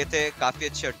लिए थे, काफी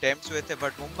अच्छे अटेम्प्ट्स हुए थे,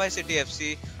 but Mumbai city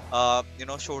FC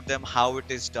showed them how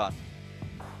it is done.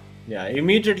 Yeah,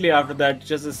 immediately after that,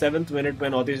 just the 7th minute,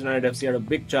 when Northeast United FC had a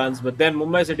big chance, but then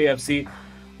Mumbai City FC,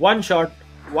 one shot,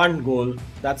 1 goal.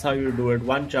 That's how you do it.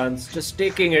 1 chance, just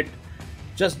taking it,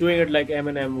 just doing it like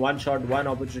Eminem. 1 shot, 1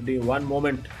 opportunity, 1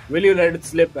 moment. Will you let it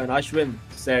slip? And Ashwin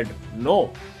said no.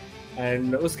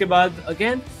 And uske baad,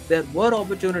 again, there were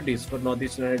opportunities for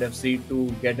Northeast United FC to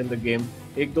get in the game.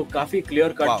 Ek do kafi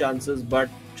clear-cut chances, but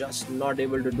just not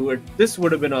able to do it. This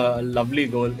would have been a lovely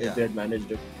goal if they had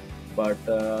managed it, but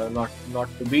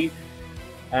not to be.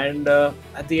 And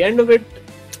at the end of it,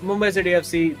 Mumbai City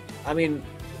FC, I mean,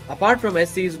 apart from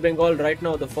SC East Bengal right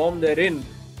now, the form they're in,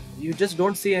 you just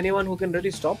don't see anyone who can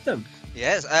really stop them.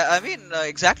 Yes, I mean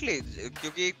exactly,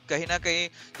 क्योंकि कहीं ना कहीं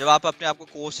जब आप अपने आप को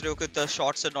कोस रहे हो कि the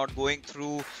shots are not going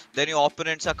through, then your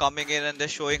opponents are coming in and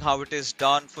they're showing how it is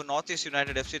done. For Northeast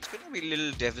United FC, it's going to be a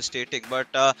little devastating, but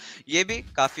ये भी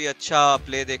काफी अच्छा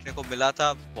play देखने को मिला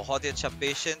था, बहुत ही अच्छा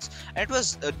patience, and it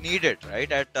was needed,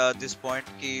 right, at this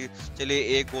point कि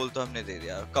चलिए एक गोल तो हमने दे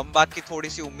दिया. कमबैक की थोड़ी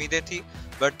सी उम्मीदें थी,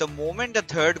 But the moment the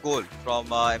third goal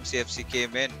from MCFC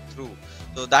came in through,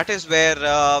 so that is where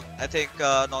I think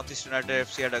Northeast United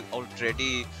FC had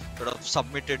already sort of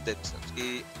submitted themselves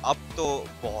कि अब तो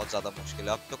बहुत ज़्यादा मुश्किल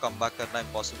है, अब तो कमबैक करना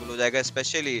इम्पॉसिबल हो जाएगा,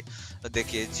 स्पेशली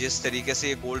देखिए जिस तरीके से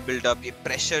ये गोल बिल्डअप, ये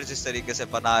प्रेशर जिस तरीके से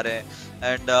बना रहे हैं,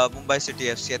 and Mumbai city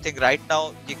FC, I think right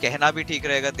now ये कहना भी ठीक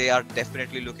रहेगा, they are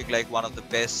definitely looking like one of the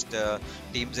best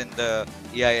teams in the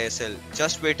eISL,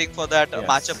 just waiting for that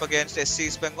matchup against SC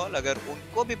east Bengal. अगर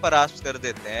उनको भी परास्त कर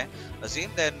देते हैं अजीम,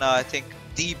 then I think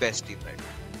the best team right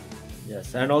now. Yes,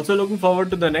 and also looking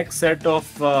forward to the next set of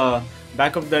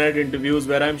back of the net interviews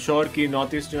where I'm sure कि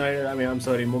Northeast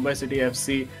United, Mumbai City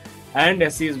FC and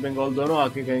SC East Bengal दोनों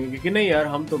आके कहेंगे कि नहीं यार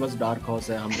हम तो बस डार्क हॉर्स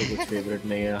है, हम तो कुछ फेवरेट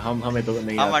नहीं है, हमें तो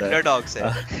नहीं आता है, हम अंडरडॉग्स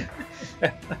हैं.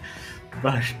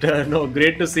 But no,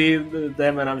 great to see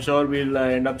them, and I'm sure we'll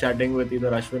end up chatting with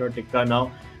either Ashwin or Tikka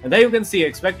now. And there you can see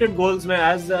expected goals में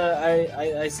as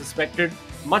I suspected,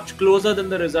 much closer than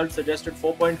the result suggested.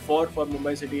 4.4 for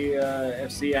Mumbai City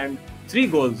FC and 3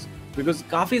 goals because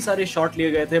काफी सारे shot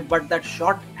लिए गए थे, but that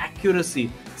shot accuracy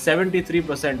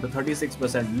 73% to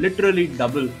 36%, literally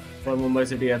double for Mumbai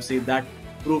City FC. That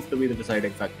proved to be the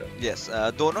deciding factor. Yes,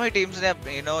 दोनों ही teams ने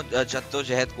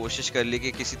जद्दोजहद कोशिश कर ली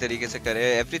कि किसी तरीके से करे.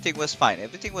 Everything was fine,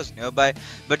 everything was nearby,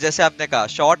 but जैसे आपने कहा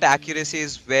short accuracy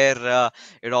is where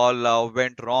it all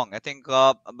went wrong. I think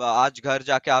आज घर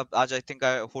जाके आज I think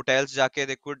hotels जाके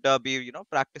they could be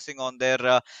practicing on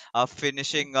their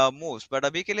finishing moves, but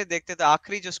अभी के लिए देखते थे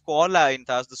आखिरी जो score line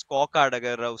था, the scorecard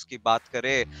अगर उसकी बात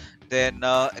करें, then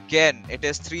again it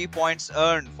is 3 points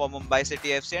earned for Mumbai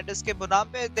City FC, and इसके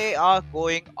बुनाम पे they are going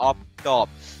up top,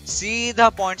 सीधा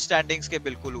point standings के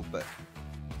बिल्कुल ऊपर.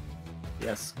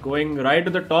 Yes, going right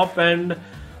to the top, and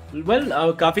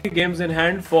well, काफी games in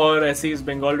hand for SC East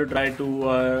Bengal to try to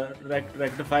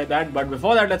rectify that. But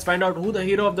before that, let's find out who the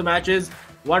hero of the match is.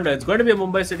 Wonder, it's going to be a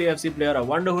Mumbai City FC player. I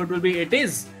wonder who it will be. It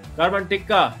is Karman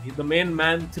Tikka. He's the main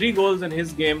man. 3 goals in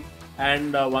his game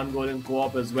and 1 goal in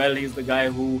co-op as well. He's the guy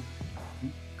who,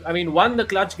 won the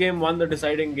clutch game, won the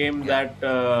deciding game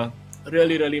that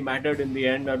really mattered in the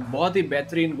end. And बहुत ही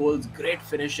बेहतरीन goals, great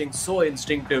finishing, so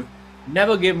instinctive.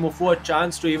 Never gave Mufu a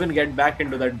chance to even get back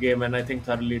into that game, and I think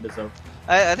thoroughly deserved.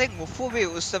 I think Mufu भी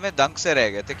उस समय दंग से रह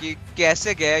गए थे कि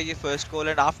कैसे गया ये first goal,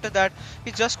 and after that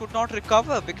he just could not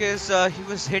recover because he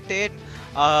was hit in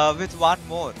with one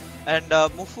more. And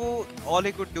Mufu, all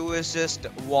he could do is just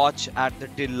watch at the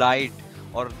delight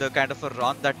or the kind of a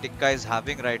run that Tikka is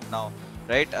having right now,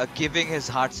 right? Giving his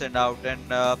heart send out,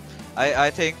 and I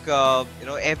think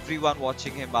everyone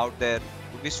watching him out there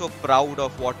would be so proud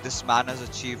of what this man has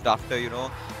achieved after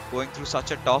going through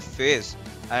such a tough phase.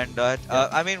 And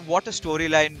what a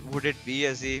storyline would it be,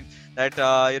 Azim, that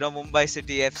Mumbai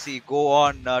City FC go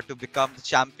on to become the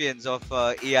champions of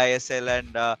eISL,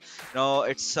 and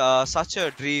it's such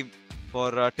a dream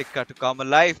for Tikka to come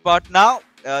alive. But now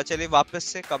चलिए वापस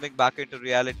से coming back into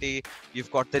reality, you've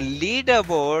got the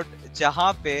leaderboard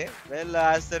जहाँ पे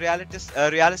as the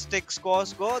realistic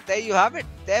scores go, there you have it,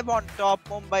 them on top,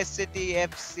 Mumbai City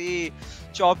FC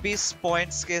 24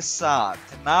 points के साथ.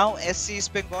 Now SC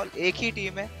East Bengal एक ही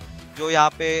team है जो यहाँ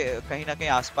पे कहीं ना कहीं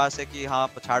आसपास है कि हाँ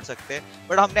पछाड़ सकते हैं,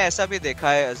 बट हमने ऐसा भी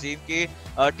देखा है अजीम की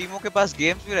टीमों के पास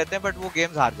गेम्स भी रहते हैं बट वो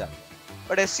गेम्स हार जाते हैं.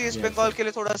 बट SC East Bengal के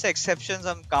लिए थोड़ा सा एक्सेप्शंस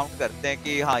हम काउंट करते हैं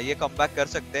कि हाँ ये कमबैक कर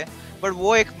सकते हैं, बट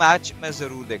वो एक मैच मैं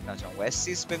जरूर देखना चाहूंगा, SC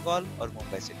East Bengal और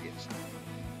Mumbai city FC.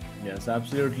 Yes,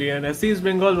 absolutely. And SC East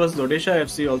Bengal versus Odisha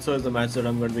FC also is a match that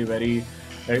I'm going to be very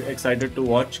excited to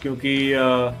watch, क्योंकि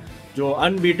जो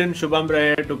unbeaten Shubham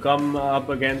रहे to come up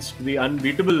against the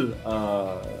unbeatable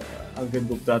Ankit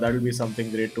Gupta, that will be something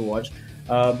great to watch.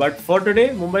 But for today,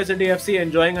 Mumbai City FC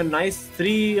enjoying a nice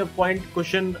 3-point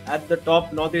cushion at the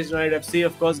top. Northeast United FC,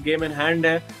 of course, game in hand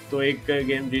है, तो एक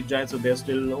game जीत जाए, so they're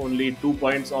still only 2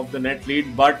 points off the net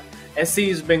lead. But SC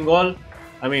East Bengal,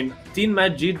 3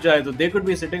 match जीत जाए, so they could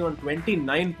be sitting on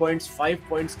 29 points, 5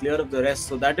 points clear of the rest.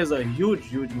 So that is a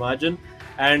huge margin.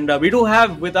 And we do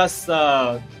have with us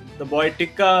the boy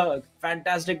Tikka.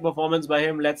 Fantastic performance by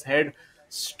him. Let's head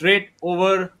straight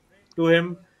over to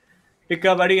him.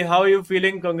 Tikka, buddy, how are you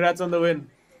feeling? Congrats on the win.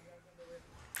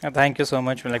 Thank you so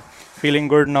much. Feeling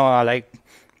good now.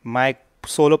 My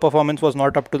solo performance was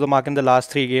not up to the mark in the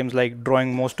last 3 games,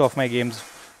 drawing most of my games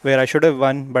where I should have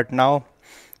won. But now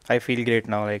I feel great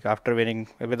now, after winning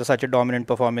with such a dominant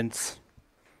performance.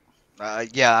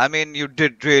 You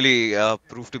did really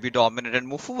prove to be dominant, and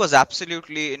Mufu was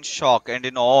absolutely in shock and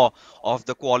in awe of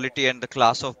the quality and the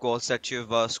class of goals that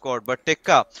you've scored. But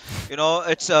Tikka,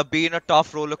 it's been a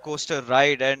tough roller coaster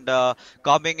ride, and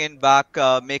coming in back,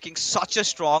 making such a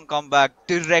strong comeback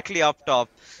directly up top.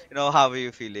 How are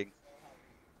you feeling?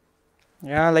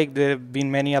 Yeah, like there have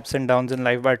been many ups and downs in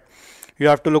life, but you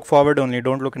have to look forward only.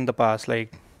 Don't look in the past.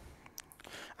 Like,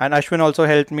 and Ashwin also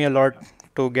helped me a lot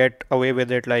to get away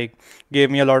with it. Like, gave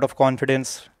me a lot of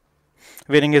confidence,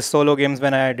 winning his solo games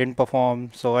when I didn't perform.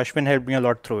 So Ashwin helped me a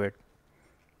lot through it.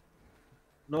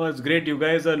 No, it's great. You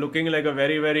guys are looking like a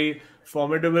very very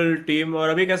formidable team. और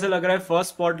अभी कैसे लग रहा है?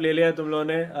 First spot ले लिया है तुम लोगों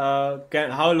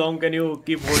ने. How long can you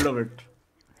keep hold of it?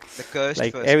 The cursed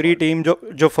Like first every spot. team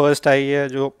जो first आई है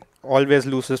जो always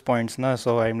loses points na.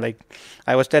 So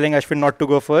I was telling Ashwin not to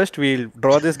go first. We'll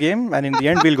draw this game and in the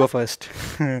end we'll go first.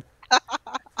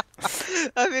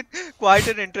 I mean, quite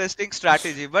an interesting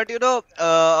strategy. But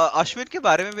Ashwin के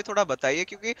बारे में भी थोड़ा बताइए,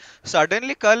 क्योंकि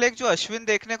suddenly कल एक जो अश्विन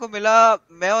देखने को मिला,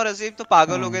 मैं और अजीम तो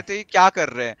पागल हो गए थे, ये क्या कर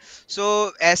रहे हैं.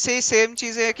 सो ऐसे ही सेम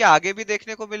चीजें क्या आगे भी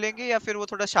देखने को मिलेंगी, या फिर वो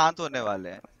थोड़ा शांत होने वाले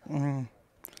हैं? Mm.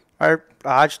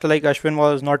 Aaj to like Ashwin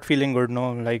was not feeling good,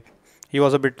 no, like he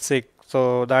was a bit sick,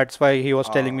 so that's why he was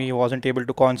telling me he wasn't able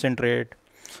to concentrate.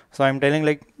 So I'm telling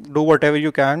like do whatever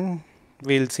you can,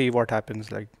 we'll see what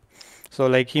happens. Like so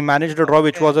like he managed a draw,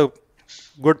 which Okay. was a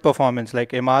good performance.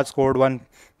 Like Imad scored one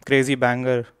crazy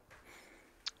banger.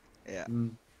 Yeah.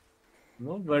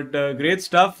 No, but great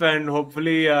stuff, and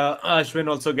hopefully Ashwin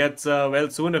also gets well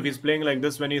soon. If he's playing like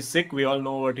this when he's sick, we all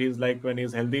know what he's like when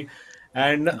he's healthy.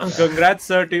 And congrats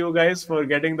to you guys for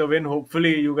getting the win.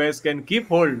 Hopefully, you guys can keep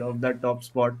hold of that top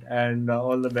spot, and Yeah,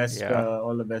 all the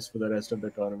best for the rest of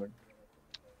the tournament.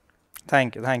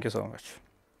 thank you so much.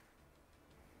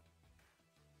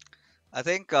 I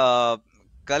think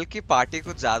कल की party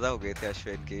कुछ ज्यादा हो गई थी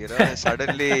अश्विन की.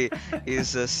 Suddenly he's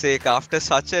sick after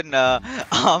such an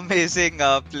amazing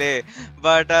play.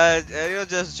 But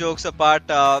just jokes apart,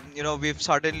 we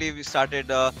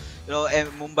started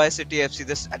Mumbai City FC.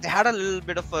 They had a little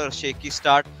bit of a shaky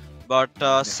start.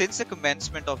 But since the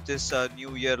commencement of this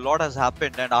new year, a lot has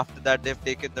happened, and after that they've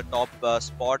taken the top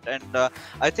spot. And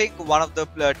I think one of the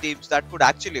teams that could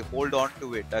actually hold on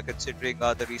to it, considering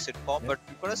the recent form. But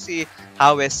we're gonna see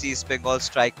how SC East Bengal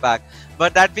strike back.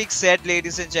 But that being said,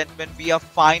 ladies and gentlemen, we are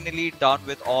finally done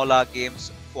with all our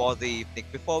games for the evening.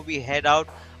 Before we head out,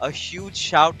 a huge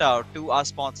shout out to our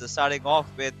sponsors, starting off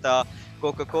with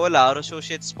Coca-Cola, our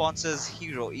associate sponsors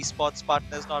Hero, esports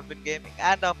partners Northwind Gaming,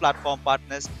 and our platform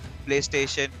partners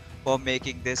PlayStation for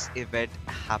making this event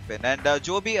happen. And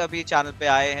जो भी अभी channel पे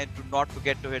आए हैं, do not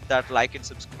forget to hit that like and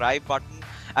subscribe button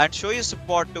and show your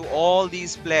support to all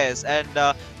these players. And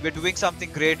we're doing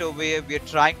something great over here. We're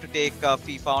trying to take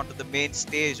FIFA onto the main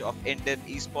stage of Indian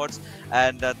esports.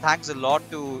 And thanks a lot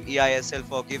to eISL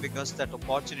for giving us that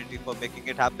opportunity for making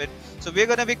it happen. So we're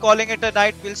going to be calling it a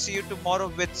night. We'll see you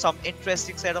tomorrow with some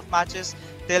interesting set of matches.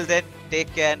 Till then,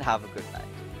 take care and have a good night.